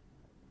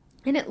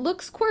 And it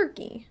looks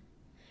quirky.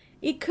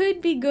 It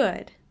could be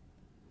good,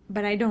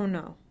 but I don't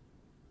know.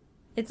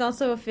 It's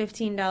also a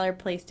 $15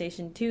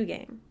 PlayStation 2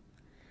 game.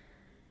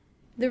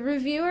 The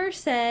reviewer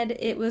said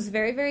it was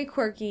very, very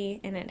quirky,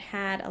 and it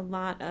had a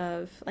lot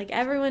of, like,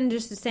 everyone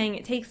just is saying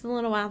it takes a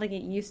little while to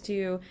get used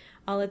to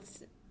all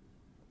its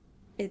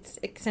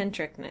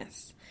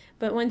eccentricness.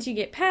 But once you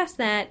get past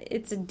that,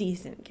 it's a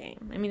decent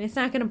game. I mean, it's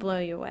not going to blow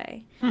you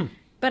away.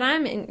 But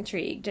I'm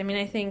intrigued. I mean,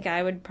 I think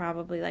I would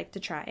probably like to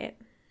try it.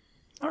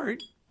 All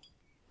right.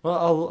 Well,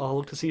 I'll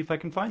look to see if I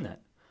can find that.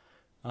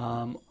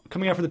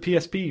 Coming out for the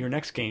PSP, your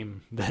next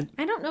game that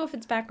I don't know if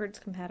it's backwards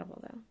compatible,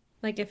 though.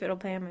 Like, if it'll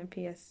play on my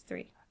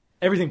PS3.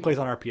 everything plays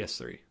on our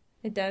PS3.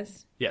 It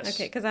does? Yes.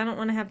 Okay, because I don't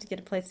want to have to get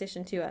a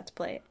PlayStation 2 out to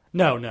play it.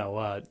 No,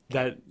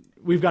 that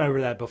we've gone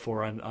over that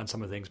before on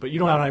some of the things, but you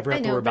don't have to I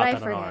have to know, worry but about I that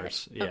on forget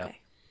ours. it. Yeah. Okay.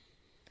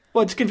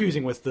 Well, it's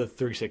confusing with the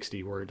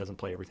 360 where it doesn't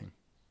play everything.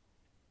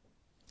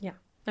 Yeah.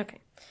 Okay.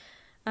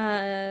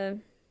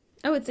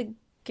 Oh, it's a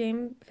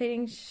game,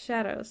 Fading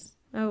Shadows.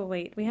 Oh,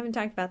 wait. We haven't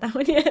talked about that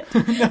one yet.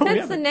 That's the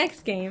haven't.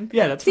 next game.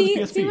 Yeah, that's for the See,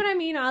 PSP. see what I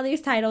mean? All these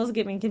titles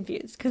get me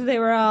confused because they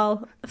were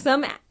all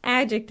some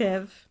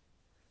adjective.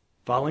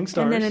 Falling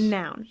Stars, then a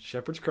noun.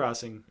 Shepherd's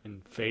Crossing,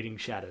 and Fading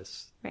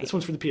Shadows. Right. This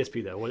one's for the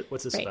PSP though.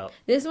 What's this Right. about?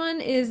 This one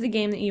is the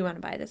game that you want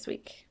to buy this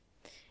week.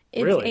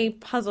 It's Really? a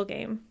puzzle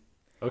game.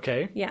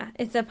 Okay. Yeah,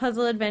 it's a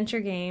puzzle adventure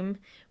game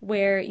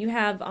where you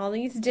have all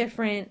these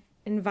different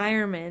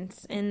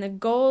environments, and the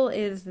goal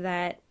is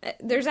that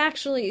there's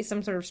actually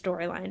some sort of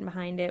storyline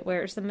behind it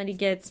where somebody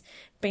gets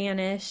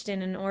banished,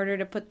 and in order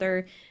to put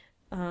their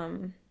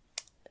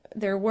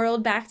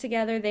world back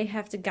together, they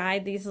have to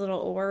guide these little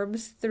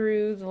orbs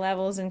through the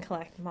levels and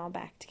collect them all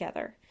back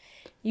together.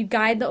 You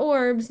guide the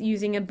orbs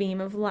using a beam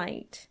of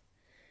light,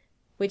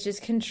 which is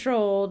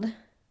controlled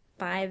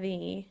by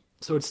the...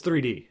 So it's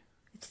 3D.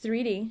 It's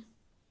 3D.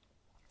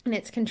 And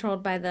it's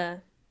controlled by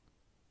the...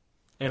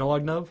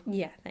 Analog nub?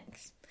 Yeah,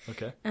 thanks.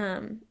 Okay.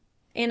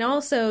 And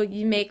also,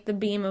 you make the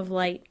beam of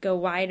light go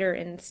wider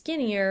and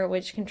skinnier,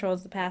 which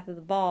controls the path of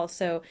the ball.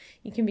 So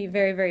you can be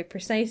very, very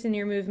precise in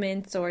your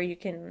movements, or you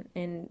can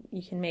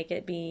make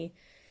it be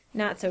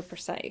not so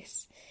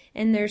precise.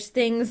 And there's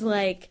things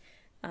like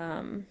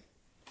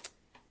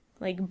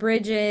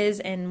bridges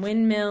and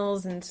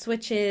windmills and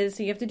switches.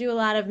 So you have to do a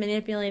lot of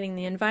manipulating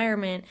the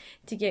environment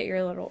to get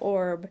your little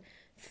orb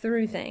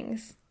through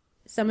things.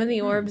 Some of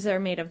the orbs are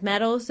made of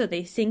metal, so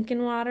they sink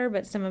in water,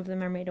 but some of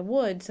them are made of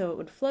wood, so it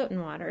would float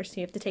in water. So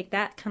you have to take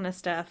that kind of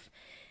stuff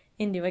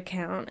into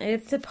account.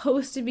 It's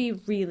supposed to be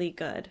really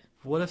good.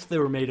 What if they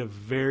were made of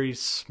very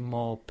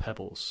small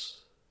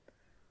pebbles?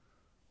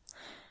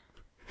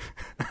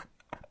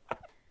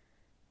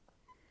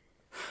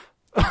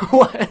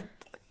 What?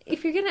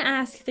 If you're going to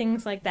ask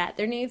things like that,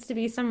 there needs to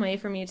be some way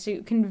for me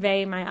to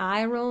convey my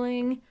eye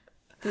rolling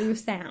through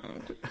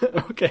sound.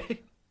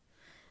 Okay.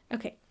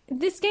 Okay,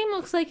 this game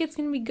looks like it's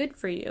going to be good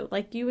for you.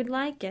 Like, you would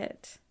like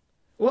it.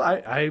 Well,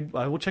 I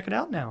will check it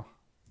out now.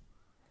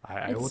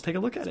 I will take a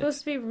look at It's it. supposed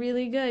to be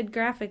really good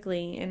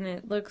graphically, and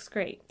it looks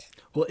great.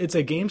 Well, it's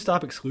a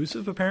GameStop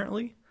exclusive,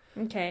 apparently.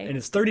 Okay. And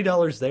it's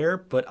 $30 there,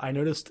 but I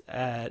noticed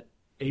at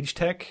Age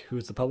Tech, who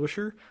is the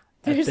publisher,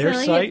 They're at their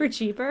selling site, it for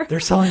cheaper. they're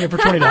selling it for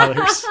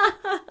 $20.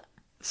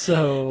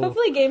 So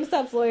Hopefully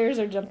GameStop's lawyers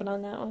are jumping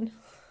on that one.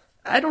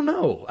 I don't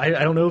know. I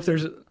don't know if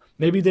there's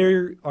maybe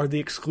they are the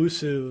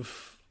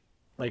exclusive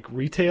like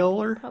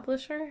retailer,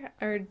 Publisher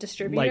or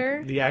distributor?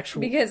 like the actual.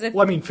 Because if-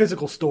 well, I mean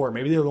physical store.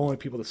 Maybe they're the only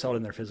people that sell it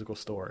in their physical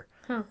store.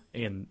 Huh.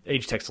 And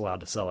Age Tech's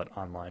allowed to sell it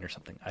online or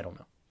something. I don't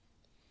know.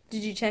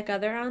 Did you check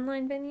other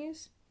online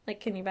venues? Like,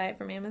 can you buy it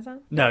from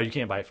Amazon? No, you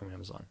can't buy it from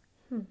Amazon.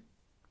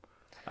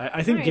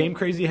 I think Alright. Game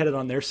Crazy had it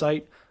on their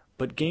site,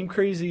 but Game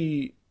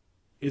Crazy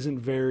isn't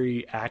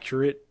very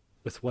accurate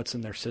with what's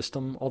in their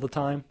system all the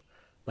time.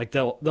 Like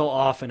they'll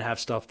often have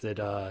stuff that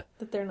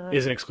That they're not.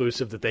 isn't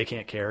exclusive that they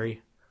can't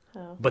carry,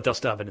 Oh. but they'll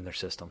still have it in their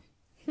system.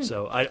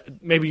 So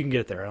maybe you can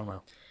get it there. I don't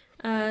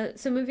know.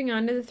 So moving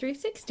on to the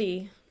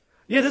 360.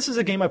 Yeah, this is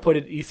a game I played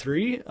at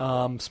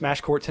E3,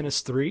 Smash Court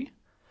Tennis 3.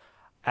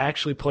 I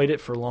actually played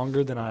it for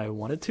longer than I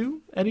wanted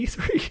to at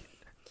E3.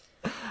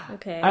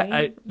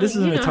 Okay. This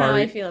is you an know how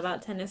I Atari- feel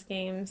about tennis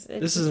games.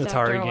 It's This is an just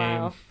after Atari a game.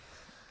 while.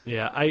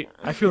 Yeah,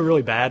 I feel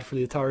really bad for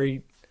the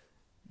Atari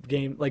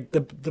game. Like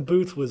the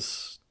booth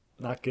was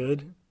not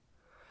good.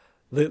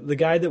 The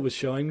guy that was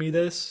showing me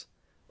this,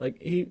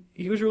 like he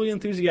was really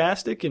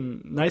enthusiastic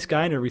and nice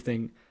guy and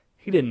everything.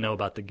 He didn't know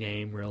about the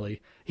game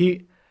really.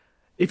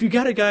 If you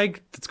got a guy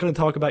that's going to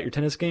talk about your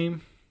tennis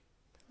game,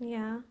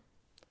 Yeah.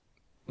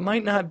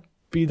 might not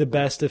be the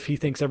best if he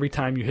thinks every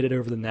time you hit it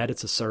over the net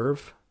it's a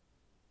serve.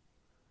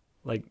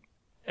 Like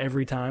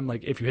every time,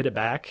 like if you hit it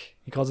back,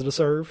 he calls it a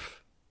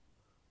serve.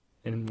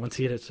 And once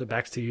he hits it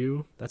back to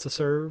you, that's a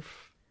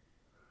serve.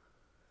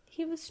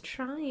 He was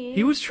trying.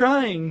 He was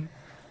trying,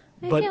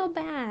 I but feel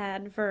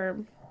bad for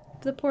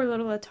the poor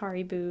little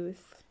Atari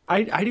booth.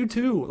 I do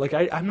too. Like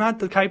I'm not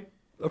the type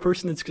of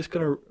person that's just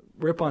gonna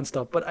rip on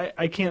stuff, but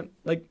I can't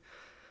like.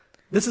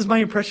 This is my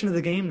impression of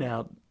the game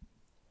now.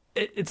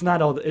 It's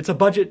not all. It's a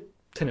budget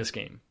tennis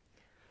game.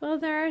 Well,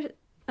 there are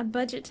a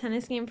budget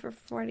tennis game for $40.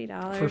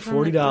 For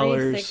on the $40,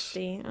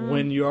 360.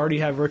 when you already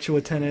have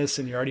Virtua Tennis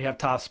and you already have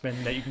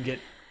Topspin that you can get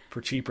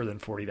for cheaper than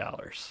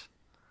 $40.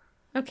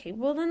 Okay,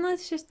 well then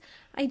let's just...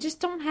 I just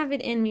don't have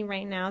it in me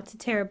right now to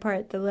tear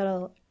apart the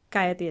little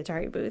guy at the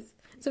Atari booth.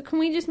 So can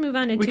we just move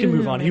on to We can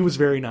move on. He was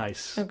very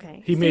nice.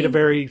 Okay. He made See? a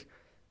very,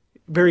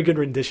 very good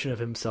rendition of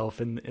himself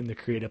in the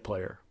Creative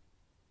Player.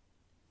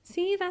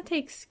 See, that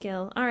takes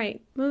skill. All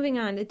right, moving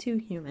on to Two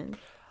Human.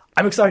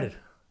 I'm excited.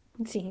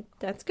 See,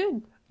 that's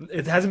good.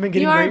 It hasn't been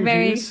getting You are great very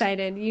reviews.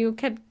 excited.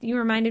 You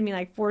reminded me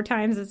like 4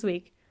 times this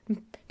week.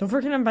 Don't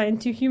forget I'm buying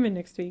Two Human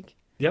next week.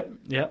 Yep.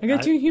 I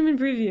got Two Human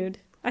previewed.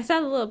 I saw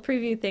the little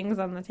preview things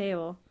on the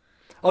table.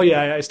 Oh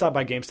yeah, I stopped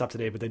by GameStop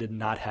today, but they did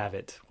not have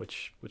it,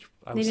 which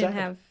I They was didn't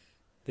sad. have...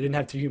 They didn't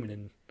have Two Human,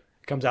 and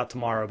it comes out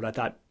tomorrow. But I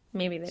thought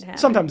Maybe they'd have it.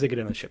 sometimes they get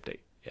it on a ship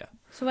date. Yeah.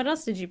 So what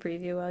else did you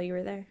preview while you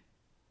were there?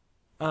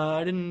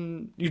 I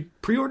didn't. You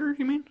pre-order?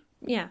 You mean?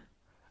 Yeah.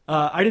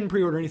 I didn't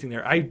pre-order anything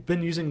there. I've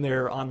been using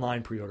their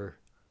online pre-order,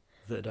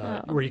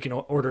 where you can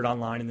order it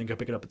online and then go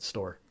pick it up at the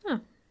store. Oh,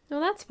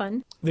 well, that's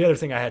fun. The other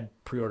thing I had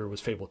pre-order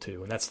was Fable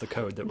 2, and that's the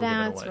code that we're giving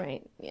away. That's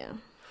right.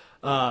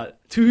 Yeah.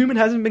 Two Human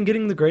hasn't been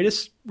getting the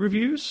greatest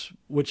reviews,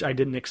 which I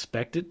didn't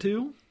expect it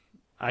to.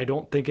 I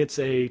don't think it's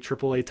a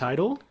AAA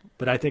title,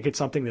 but I think it's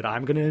something that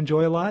I'm going to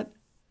enjoy a lot.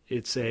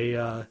 It's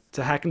a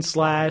hack and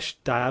slash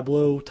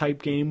Diablo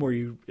type game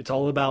where it's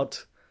all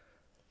about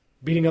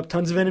beating up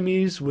tons of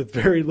enemies with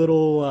very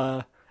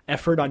little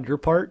effort on your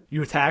part.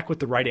 You attack with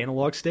the right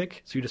analog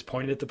stick, so you just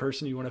point it at the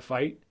person you want to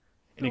fight,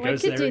 and it Oh, I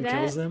goes could there do and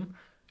kills that. them.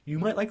 You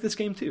might like this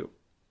game too.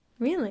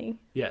 Really?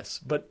 Yes,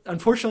 but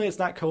unfortunately it's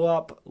not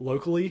co-op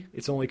locally.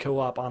 It's only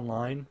co-op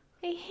online.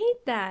 I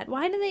hate that.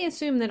 Why do they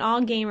assume that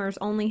all gamers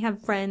only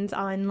have friends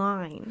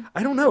online?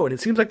 I don't know, and it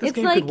seems like this It's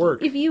game like could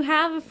work. if you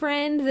have a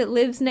friend that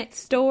lives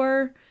next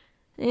door,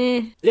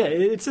 Yeah,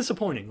 it's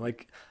disappointing.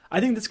 Like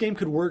I think this game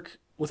could work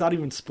without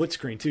even split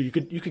screen too. You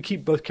could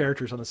keep both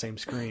characters on the same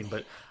screen,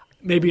 but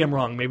maybe I'm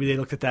wrong. Maybe they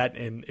looked at that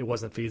and it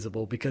wasn't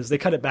feasible because they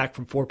cut it back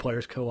from 4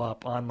 players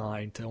co-op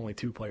online to only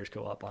 2 players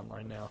co-op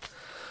online now.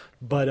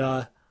 But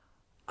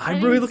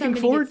I'm really looking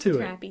somebody forward gets to it.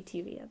 Crappy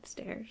TV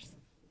upstairs.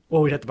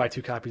 Well, we'd have to buy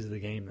 2 copies of the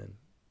game then.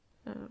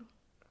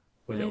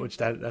 Right. Which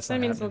that's That not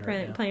means we'll happening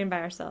right now. playing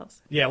by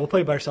ourselves. Yeah, we'll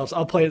play it by ourselves.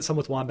 I'll play it some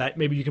with Wombat.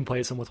 Maybe you can play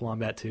it some with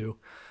Wombat too.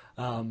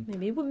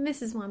 Maybe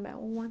Mrs. Wombat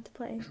will want to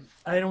play.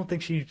 I don't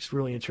think she's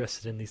really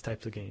interested in these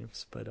types of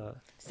games, but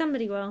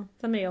Somebody will.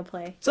 Somebody will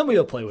play. somebody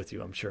will play with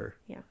you, I'm sure.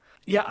 Yeah.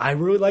 Yeah, I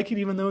really like it,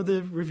 even though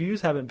the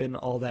reviews haven't been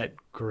all that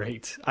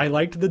great. I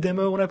liked the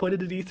demo when I played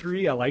it at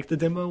E3. I liked the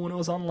demo when it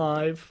was on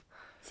live.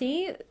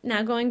 See,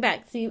 now going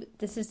back, see,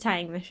 this is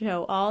tying the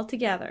show all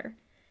together.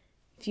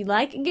 If you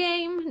like a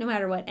game, no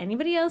matter what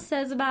anybody else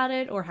says about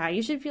it or how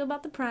you should feel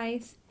about the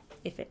price,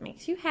 if it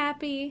makes you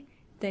happy,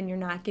 then you're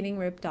not getting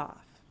ripped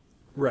off.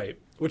 Right.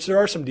 Which there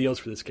are some deals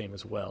for this game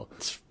as well.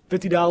 It's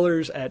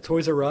 $50 at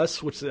Toys R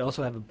Us, which they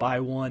also have a buy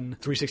one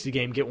 360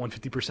 game, get one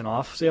 50%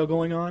 off sale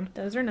going on.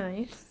 Those are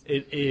nice.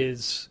 It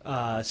is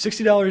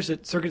 $60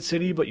 at Circuit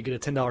City, but you get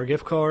a $10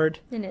 gift card.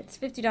 And it's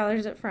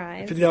 $50 at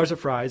Fry's. $50 at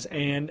Fry's.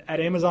 And at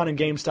Amazon and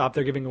GameStop,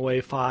 they're giving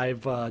away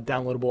 5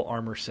 downloadable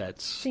armor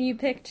sets. So you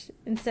picked,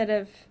 instead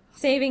of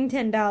saving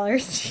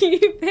 $10,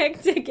 you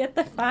picked to get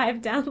the 5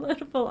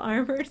 downloadable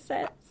armor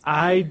sets.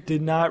 I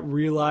did not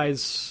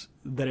realize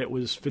that it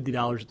was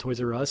 $50 at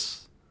Toys R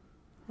Us.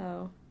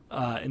 Oh.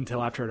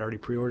 Until after I'd already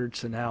pre-ordered,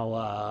 so now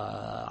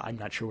I'm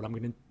not sure what I'm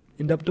going to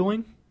end up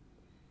doing.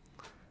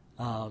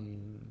 I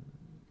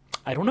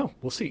don't know.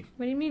 We'll see.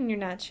 What do you mean you're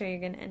not sure you're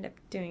going to end up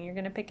doing? You're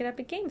going to pick it up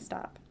at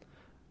GameStop.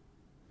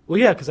 Well,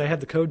 yeah, because I have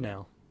the code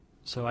now.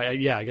 So, I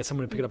guess I'm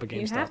going to pick it up at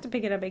GameStop. You have to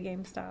pick it up at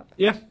GameStop.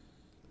 Yeah. There's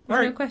All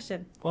right. no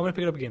question. Well, I'm going to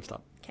pick it up at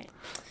GameStop. Okay.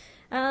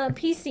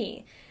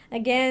 PC.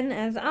 Again,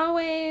 as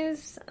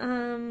always,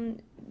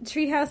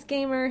 Treehouse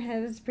Gamer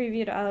has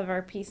previewed all of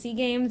our PC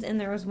games, and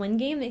there was one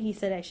game that he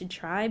said I should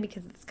try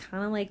because it's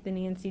kind of like the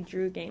Nancy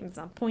Drew games,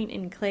 a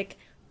point-and-click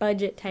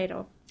budget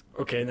title.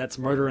 Okay, and that's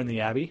Murder in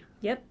the Abbey.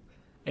 Yep.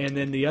 And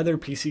then the other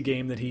PC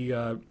game that he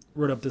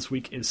wrote up this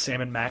week is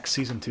Sam & Max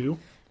Season 2.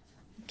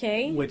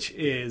 Okay. Which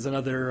is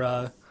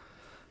another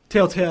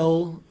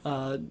Telltale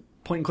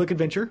point-and-click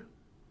adventure.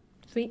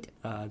 Sweet.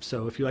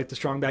 So if you like the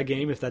Strong Bad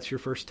game, if that's your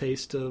first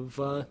taste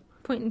of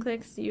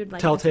point-and-clicks, you'd like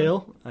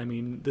Telltale, I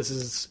mean, this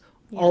is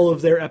all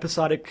of their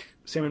episodic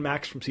Sam &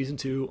 Max from Season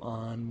 2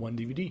 on one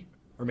DVD.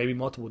 Or maybe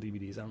multiple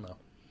DVDs, I don't know.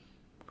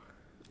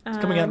 It's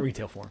coming out in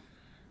retail form.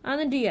 On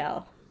the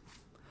DL.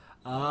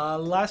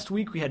 Last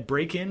week we had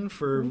Break-In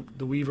for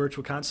the Wii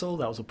Virtual Console.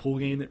 That was a pool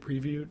game that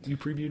you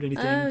previewed.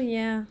 Anything? Oh,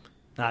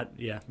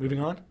 yeah. Moving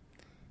on?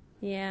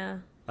 Yeah.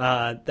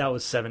 That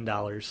was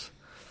 $7.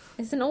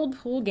 It's an old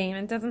pool game.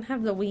 It doesn't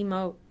have the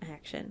Wiimote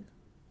action.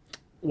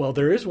 Well,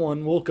 there is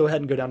one. We'll go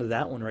ahead and go down to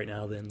that one right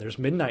now then. There's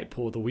Midnight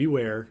Pool, the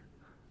WiiWare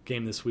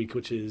game this week,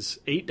 which is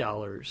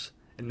 $8,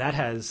 and that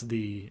has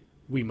the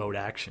Wiimote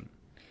action.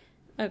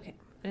 Okay.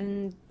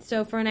 And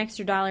so for an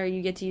extra $1,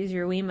 you get to use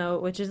your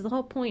Wiimote, which is the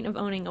whole point of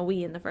owning a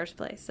Wii in the first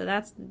place. So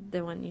that's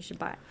the one you should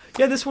buy.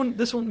 Yeah, this one,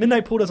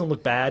 Midnight Pool doesn't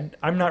look bad.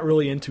 I'm not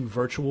really into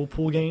virtual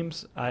pool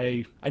games.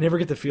 I never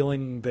get the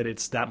feeling that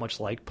it's that much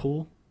like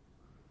pool.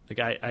 Like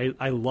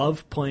I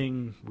love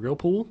playing real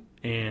pool,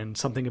 and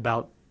something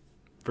about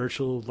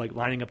virtual, like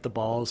lining up the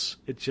balls,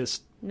 it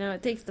just... No,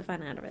 it takes the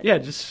fun out of it. Yeah,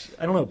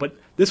 I don't know. But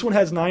this one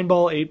has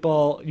 9-ball,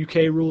 8-ball, UK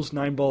rules,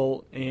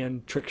 9-ball,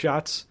 and trick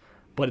shots.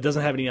 But it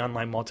doesn't have any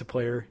online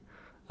multiplayer,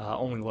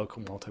 only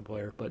local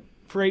multiplayer. But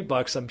for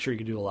 $8, I'm sure you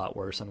could do a lot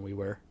worse on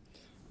WiiWare.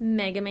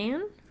 Mega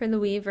Man for the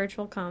Wii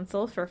Virtual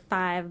Console for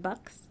 $5.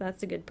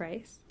 That's a good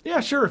price.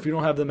 Yeah, sure. If you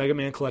don't have the Mega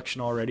Man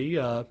collection already,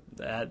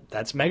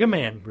 that's Mega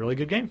Man. Really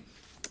good game.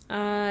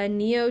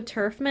 Neo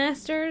Turf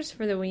Masters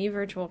for the Wii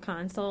Virtual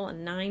Console, a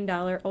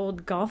 $9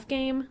 old golf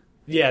game.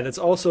 Yeah, that's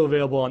also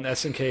available on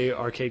SNK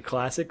Arcade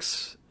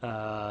Classics.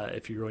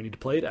 If you really need to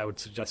play it, I would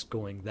suggest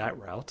going that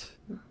route.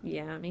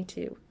 Yeah, me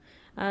too.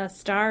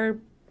 Star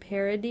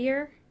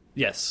Parodier?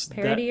 Yes.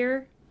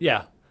 Parodier?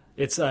 Yeah.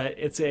 It's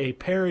a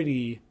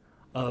parody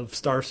of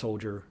Star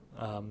Soldier.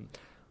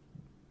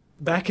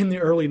 Back in the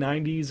early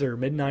 90s or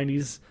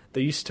mid-90s,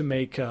 they used to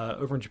make,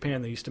 over in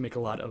Japan, they used to make a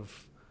lot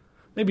of,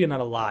 maybe not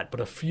a lot,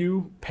 but a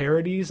few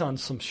parodies on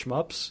some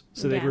shmups.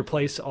 So they'd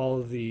replace all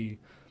of the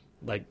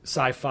like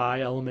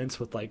sci-fi elements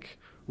with like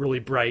really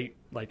bright,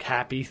 like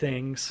happy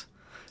things.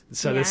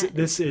 So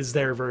this is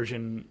their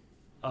version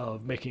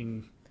of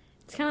making...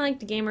 It's kind of like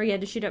the game where you had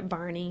to shoot up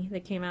Barney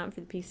that came out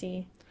for the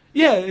PC.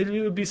 Yeah, it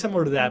would be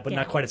similar to that, but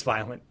not quite as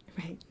violent.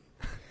 Right.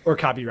 Or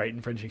copyright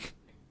infringing.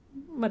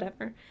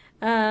 Whatever.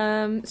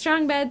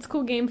 Strong Beds,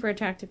 cool game for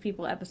attractive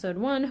people, episode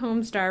 1.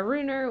 Homestar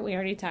Ruiner, we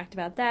already talked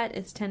about that.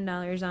 It's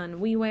 $10 on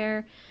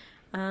WiiWare.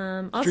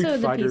 Also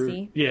the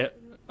PC. Yeah.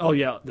 Oh,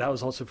 yeah, that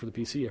was also for the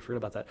PC. I forgot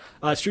about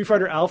that. Street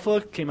Fighter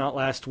Alpha came out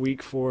last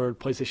week for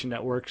PlayStation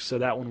Network, so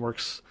that one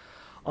works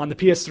on the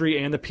PS3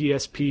 and the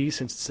PSP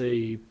since it's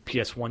a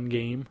PS1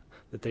 game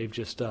that they've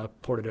just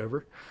ported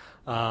over.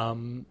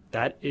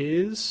 That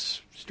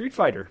is Street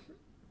Fighter.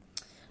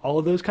 All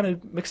of those kind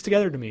of mixed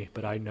together to me,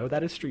 but I know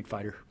that is Street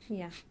Fighter.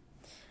 Yeah.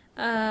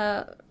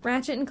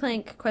 Ratchet and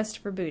Clank Quest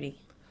for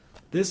Booty.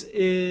 This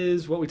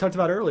is what we talked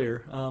about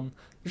earlier.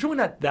 There's really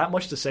not that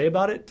much to say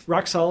about it.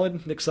 Rock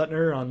Solid, Nick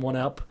Sutner on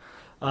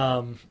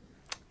 1UP.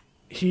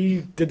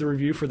 He did the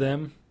review for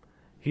them.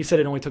 He said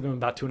it only took him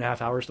about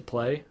 2.5 hours to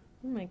play.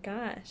 Oh my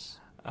gosh.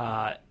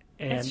 And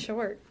that's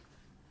short.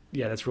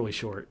 Yeah, that's really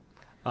short.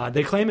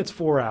 They claim it's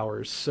 4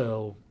 hours,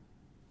 so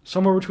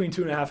somewhere between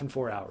 2.5 and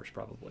 4 hours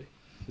probably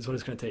is what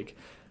it's going to take.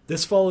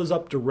 This follows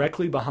up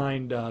directly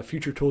behind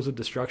Future Tools of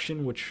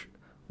Destruction, which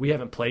we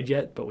haven't played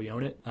yet, but we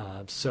own it.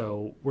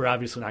 So we're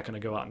obviously not going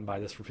to go out and buy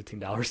this for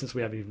 $15 since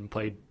we haven't even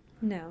played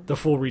the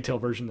full retail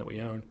version that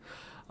we own.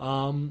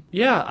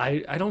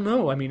 I don't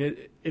know. I mean,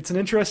 it's an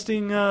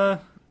interesting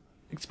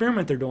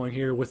experiment they're doing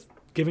here with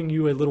giving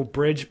you a little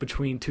bridge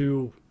between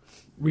two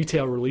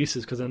retail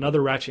releases, because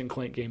another Ratchet and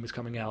Clank game is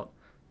coming out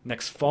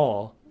next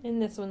fall.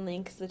 And this one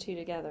links the two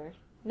together.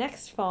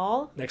 Next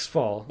fall? Next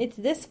fall. It's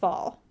this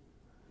fall.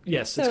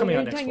 Yes, it's coming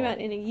out next fall. So fall. you're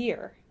talking about in a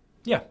year.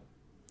 Yeah.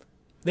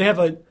 They have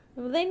a...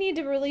 Well, they need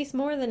to release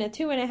more than a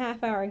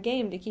 2.5-hour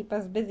game to keep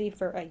us busy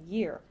for a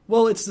year.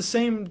 Well, it's the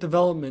same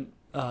development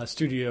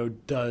studio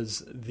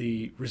does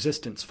the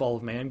Resistance Fall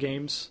of Man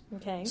games.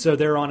 Okay. So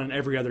they're on an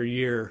every other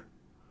year.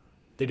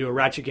 They do a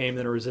Ratchet game,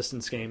 then a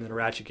Resistance game, then a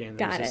Ratchet game,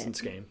 then a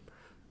Resistance game.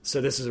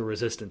 So this is a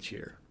Resistance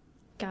year.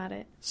 Got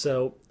it.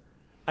 So,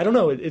 I don't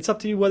know. It's up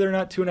to you whether or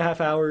not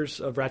 2.5 hours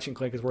of Ratchet and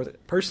Clank is worth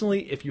it.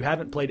 Personally, if you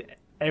haven't played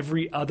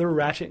every other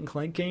Ratchet and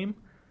Clank game,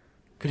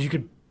 because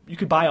you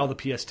could buy all the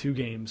PS2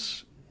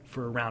 games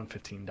for around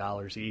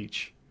 $15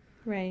 each,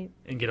 right,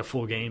 and get a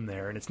full game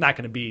there, and it's not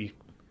going to be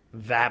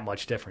that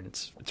much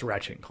different. It's a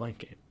Ratchet and Clank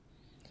game.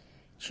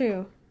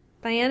 True.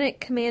 Bionic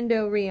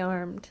Commando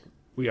Rearmed.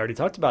 We already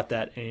talked about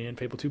that, and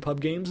Fable 2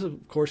 pub games,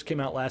 of course, came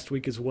out last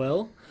week as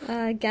well.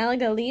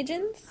 Galaga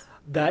Legions.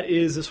 That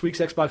is this week's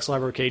Xbox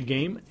Live Arcade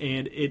game,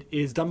 and it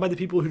is done by the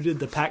people who did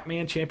the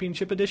Pac-Man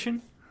Championship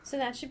Edition. So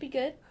that should be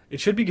good. It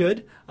should be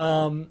good.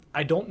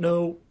 I don't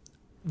know.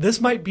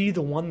 This might be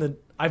the one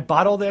that... I've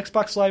bought all the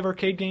Xbox Live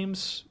Arcade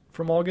games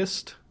from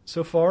August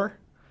so far.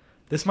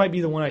 This might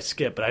be the one I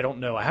skip, but I don't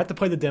know. I have to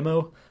play the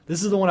demo.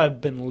 This is the one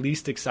I've been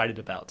least excited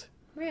about.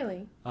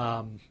 Really?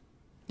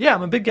 Yeah,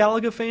 I'm a big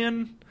Galaga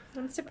fan.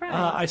 I'm surprised.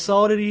 I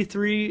saw it at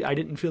E3. I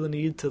didn't feel the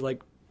need to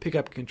pick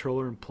up a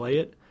controller and play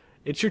it.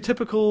 It's your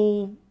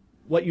typical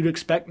what you'd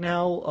expect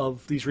now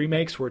of these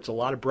remakes, where it's a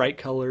lot of bright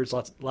colors,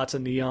 lots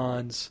of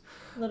neons,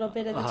 a little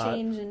bit of the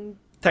change in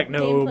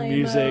techno gameplay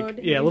music, mode,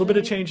 a little bit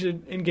of change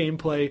in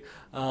gameplay.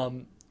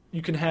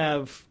 You can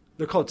have,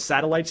 they're called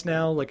satellites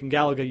now. Like in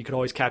Galaga, you could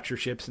always capture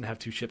ships and have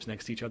two ships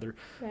next to each other.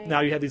 Right. Now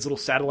you have these little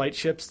satellite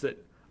ships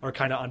that are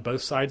kind of on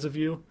both sides of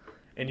you,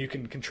 and you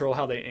can control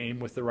how they aim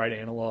with the right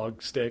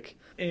analog stick.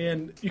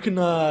 And you can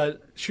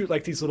shoot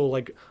these little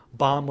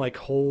bomb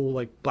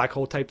hole, black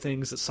hole type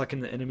things that suck in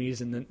the enemies,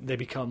 and then they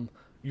become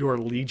your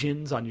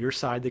legions on your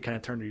side. They kind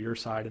of turn to your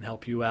side and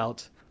help you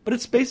out. But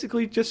it's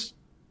basically just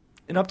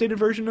an updated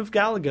version of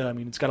Galaga. I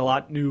mean, it's got a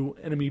lot new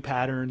enemy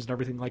patterns and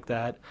everything like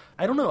that.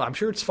 I don't know. I'm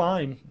sure it's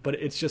fine, but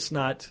it's just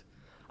not...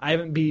 I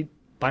haven't beat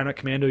Bionic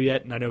Commando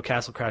yet, and I know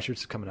Castle Crashers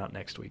is coming out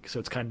next week, so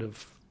it's kind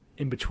of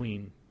in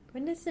between.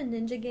 When does the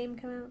Ninja game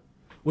come out?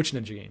 Which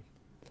Ninja game?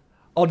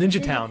 Oh,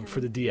 Ninja Town for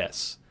the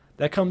DS.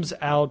 That comes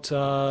out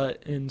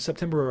in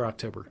September or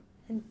October.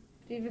 And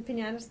Viva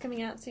Pinata's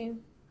coming out soon?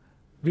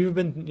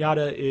 Viva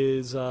Pinata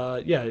is,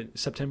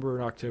 September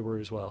and October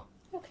as well.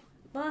 Okay.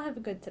 Well, I'll have a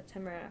good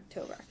September and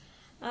October.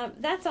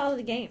 That's all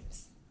the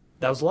games.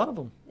 That was a lot of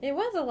them. It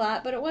was a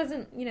lot, but it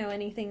wasn't,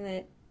 anything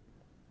that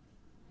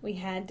we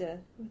had to,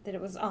 that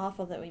it was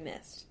awful that we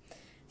missed.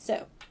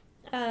 So,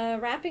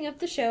 wrapping up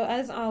the show,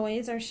 as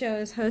always, our show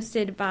is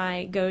hosted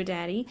by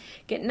GoDaddy.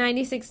 Get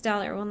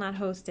 $96, well, not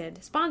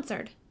hosted,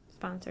 sponsored.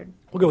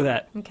 We'll go with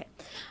that. Okay.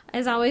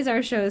 As always,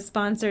 our show is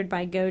sponsored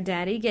by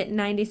GoDaddy. Get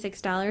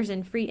 $96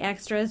 in free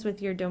extras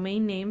with your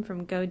domain name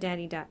from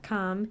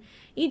GoDaddy.com.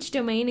 Each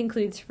domain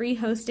includes free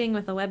hosting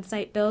with a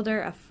website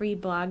builder, a free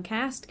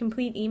blogcast,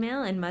 complete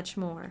email, and much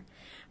more.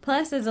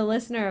 Plus, as a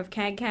listener of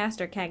CAGcast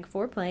or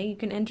CAG4Play, you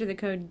can enter the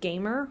code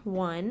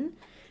GAMER1,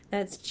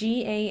 that's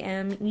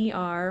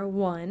GAMER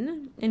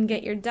 1, and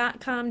get your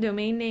 .com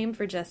domain name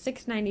for just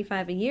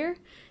 $6.95 a year.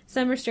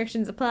 Some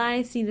restrictions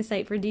apply. See the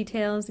site for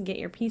details. Get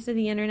your piece of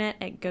the internet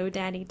at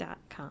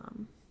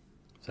GoDaddy.com.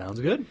 Sounds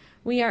good.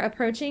 We are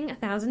approaching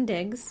 1,000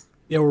 digs.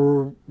 Yeah,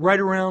 we're right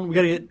around. We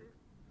got to get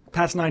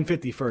past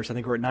 950 first. I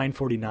think we're at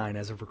 949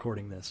 as of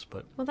recording this.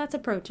 But well, that's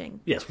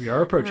approaching. Yes, we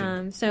are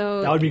approaching.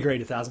 So that would be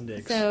great. 1,000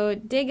 digs. So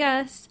dig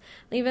us.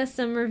 Leave us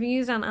some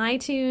reviews on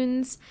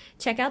iTunes.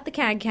 Check out the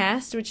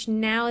CAGcast, which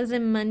now is a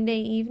Monday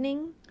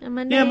evening.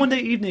 Monday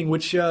evening.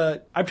 Which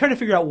I'm trying to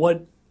figure out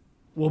what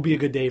will be a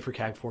good day for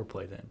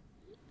CAG4Play then.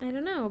 I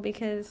don't know,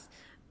 because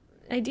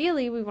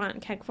ideally we want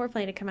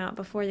CAG4Play to come out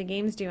before the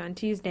games do on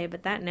Tuesday,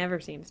 but that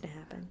never seems to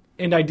happen.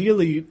 And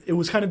ideally, it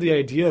was kind of the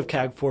idea of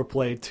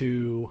CAG4Play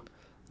to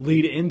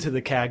lead into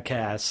the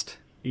CAGcast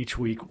each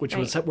week, which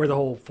was where the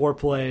whole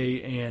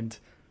foreplay, and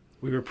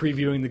we were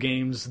previewing the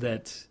games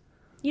that...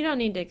 You don't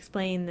need to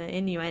explain the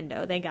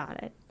innuendo. They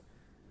got it.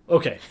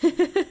 Okay.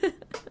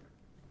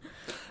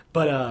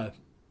 But,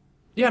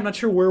 yeah, I'm not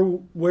sure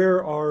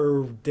where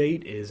our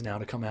date is now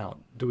to come out.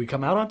 Do we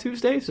come out on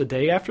Tuesdays, a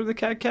day after the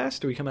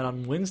CAGcast? Do we come out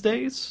on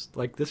Wednesdays,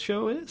 like this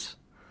show is?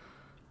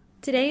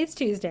 Today is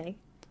Tuesday.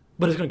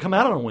 But it's going to come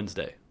out on a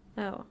Wednesday.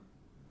 Oh.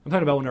 I'm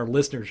talking about when our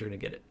listeners are going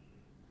to get it.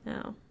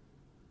 Oh.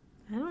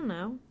 I don't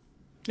know.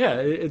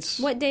 Yeah, it's...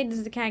 What day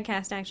does the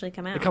CAGcast actually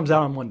come out? It comes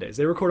out on Mondays.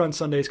 They record on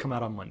Sundays, come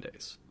out on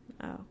Mondays.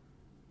 Oh.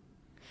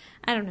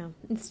 I don't know.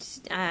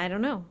 I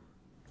don't know.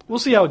 We'll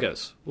see how it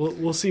goes.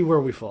 We'll see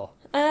where we fall.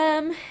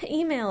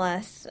 Email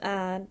us,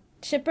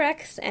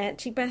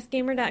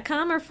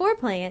 shipwrecks@cheapassgamer.com or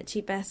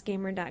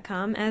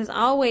foreplay@cheapassgamer.com. As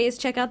always,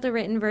 check out the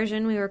written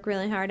version. We work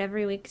really hard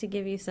every week to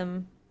give you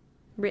some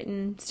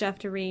written stuff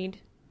to read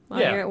while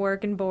you're at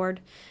work and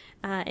bored.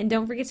 And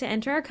don't forget to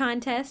enter our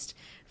contest.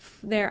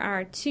 There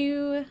are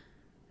 2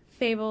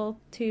 Fable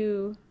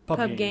 2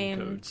 pub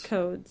game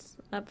codes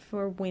up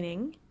for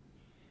winning.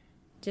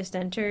 Just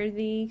enter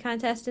the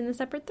contest in the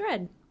separate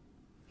thread.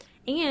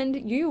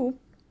 And you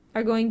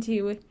are going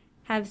to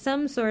have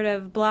some sort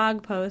of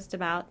blog post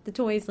about the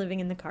toys living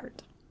in the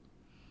cart.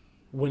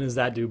 When is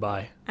that due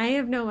by? I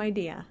have no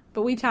idea,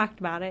 but we talked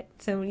about it,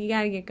 so you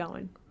gotta get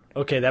going.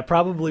 Okay, that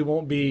probably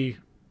won't be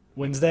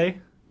Wednesday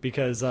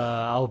because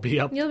I'll be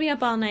up. You'll be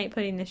up all night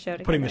putting the show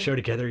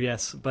together.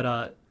 Yes.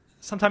 But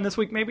sometime this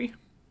week, maybe?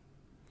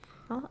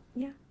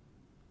 Yeah.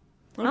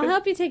 Okay. I'll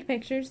help you take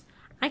pictures.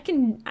 I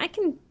can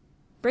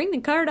bring the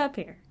card up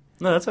here.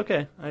 No, that's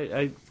okay.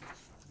 I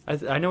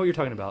know what you're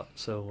talking about,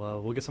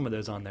 so we'll get some of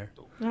those on there.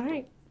 All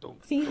right.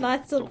 See,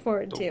 lots to look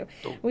forward to.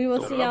 We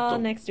will see y'all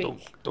next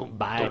week.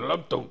 Bye.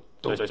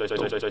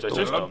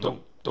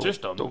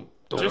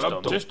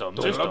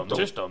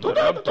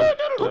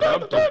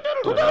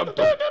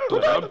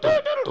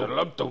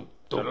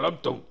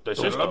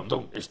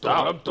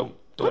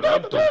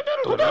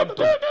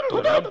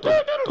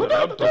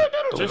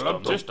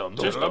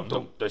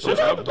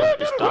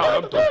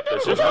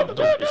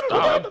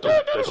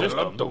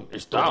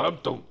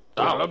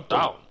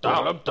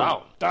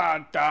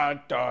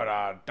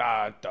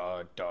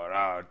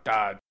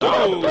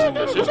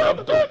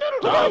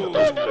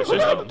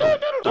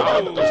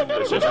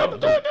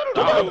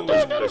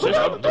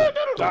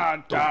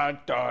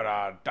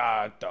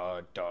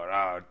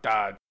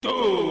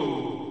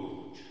 Da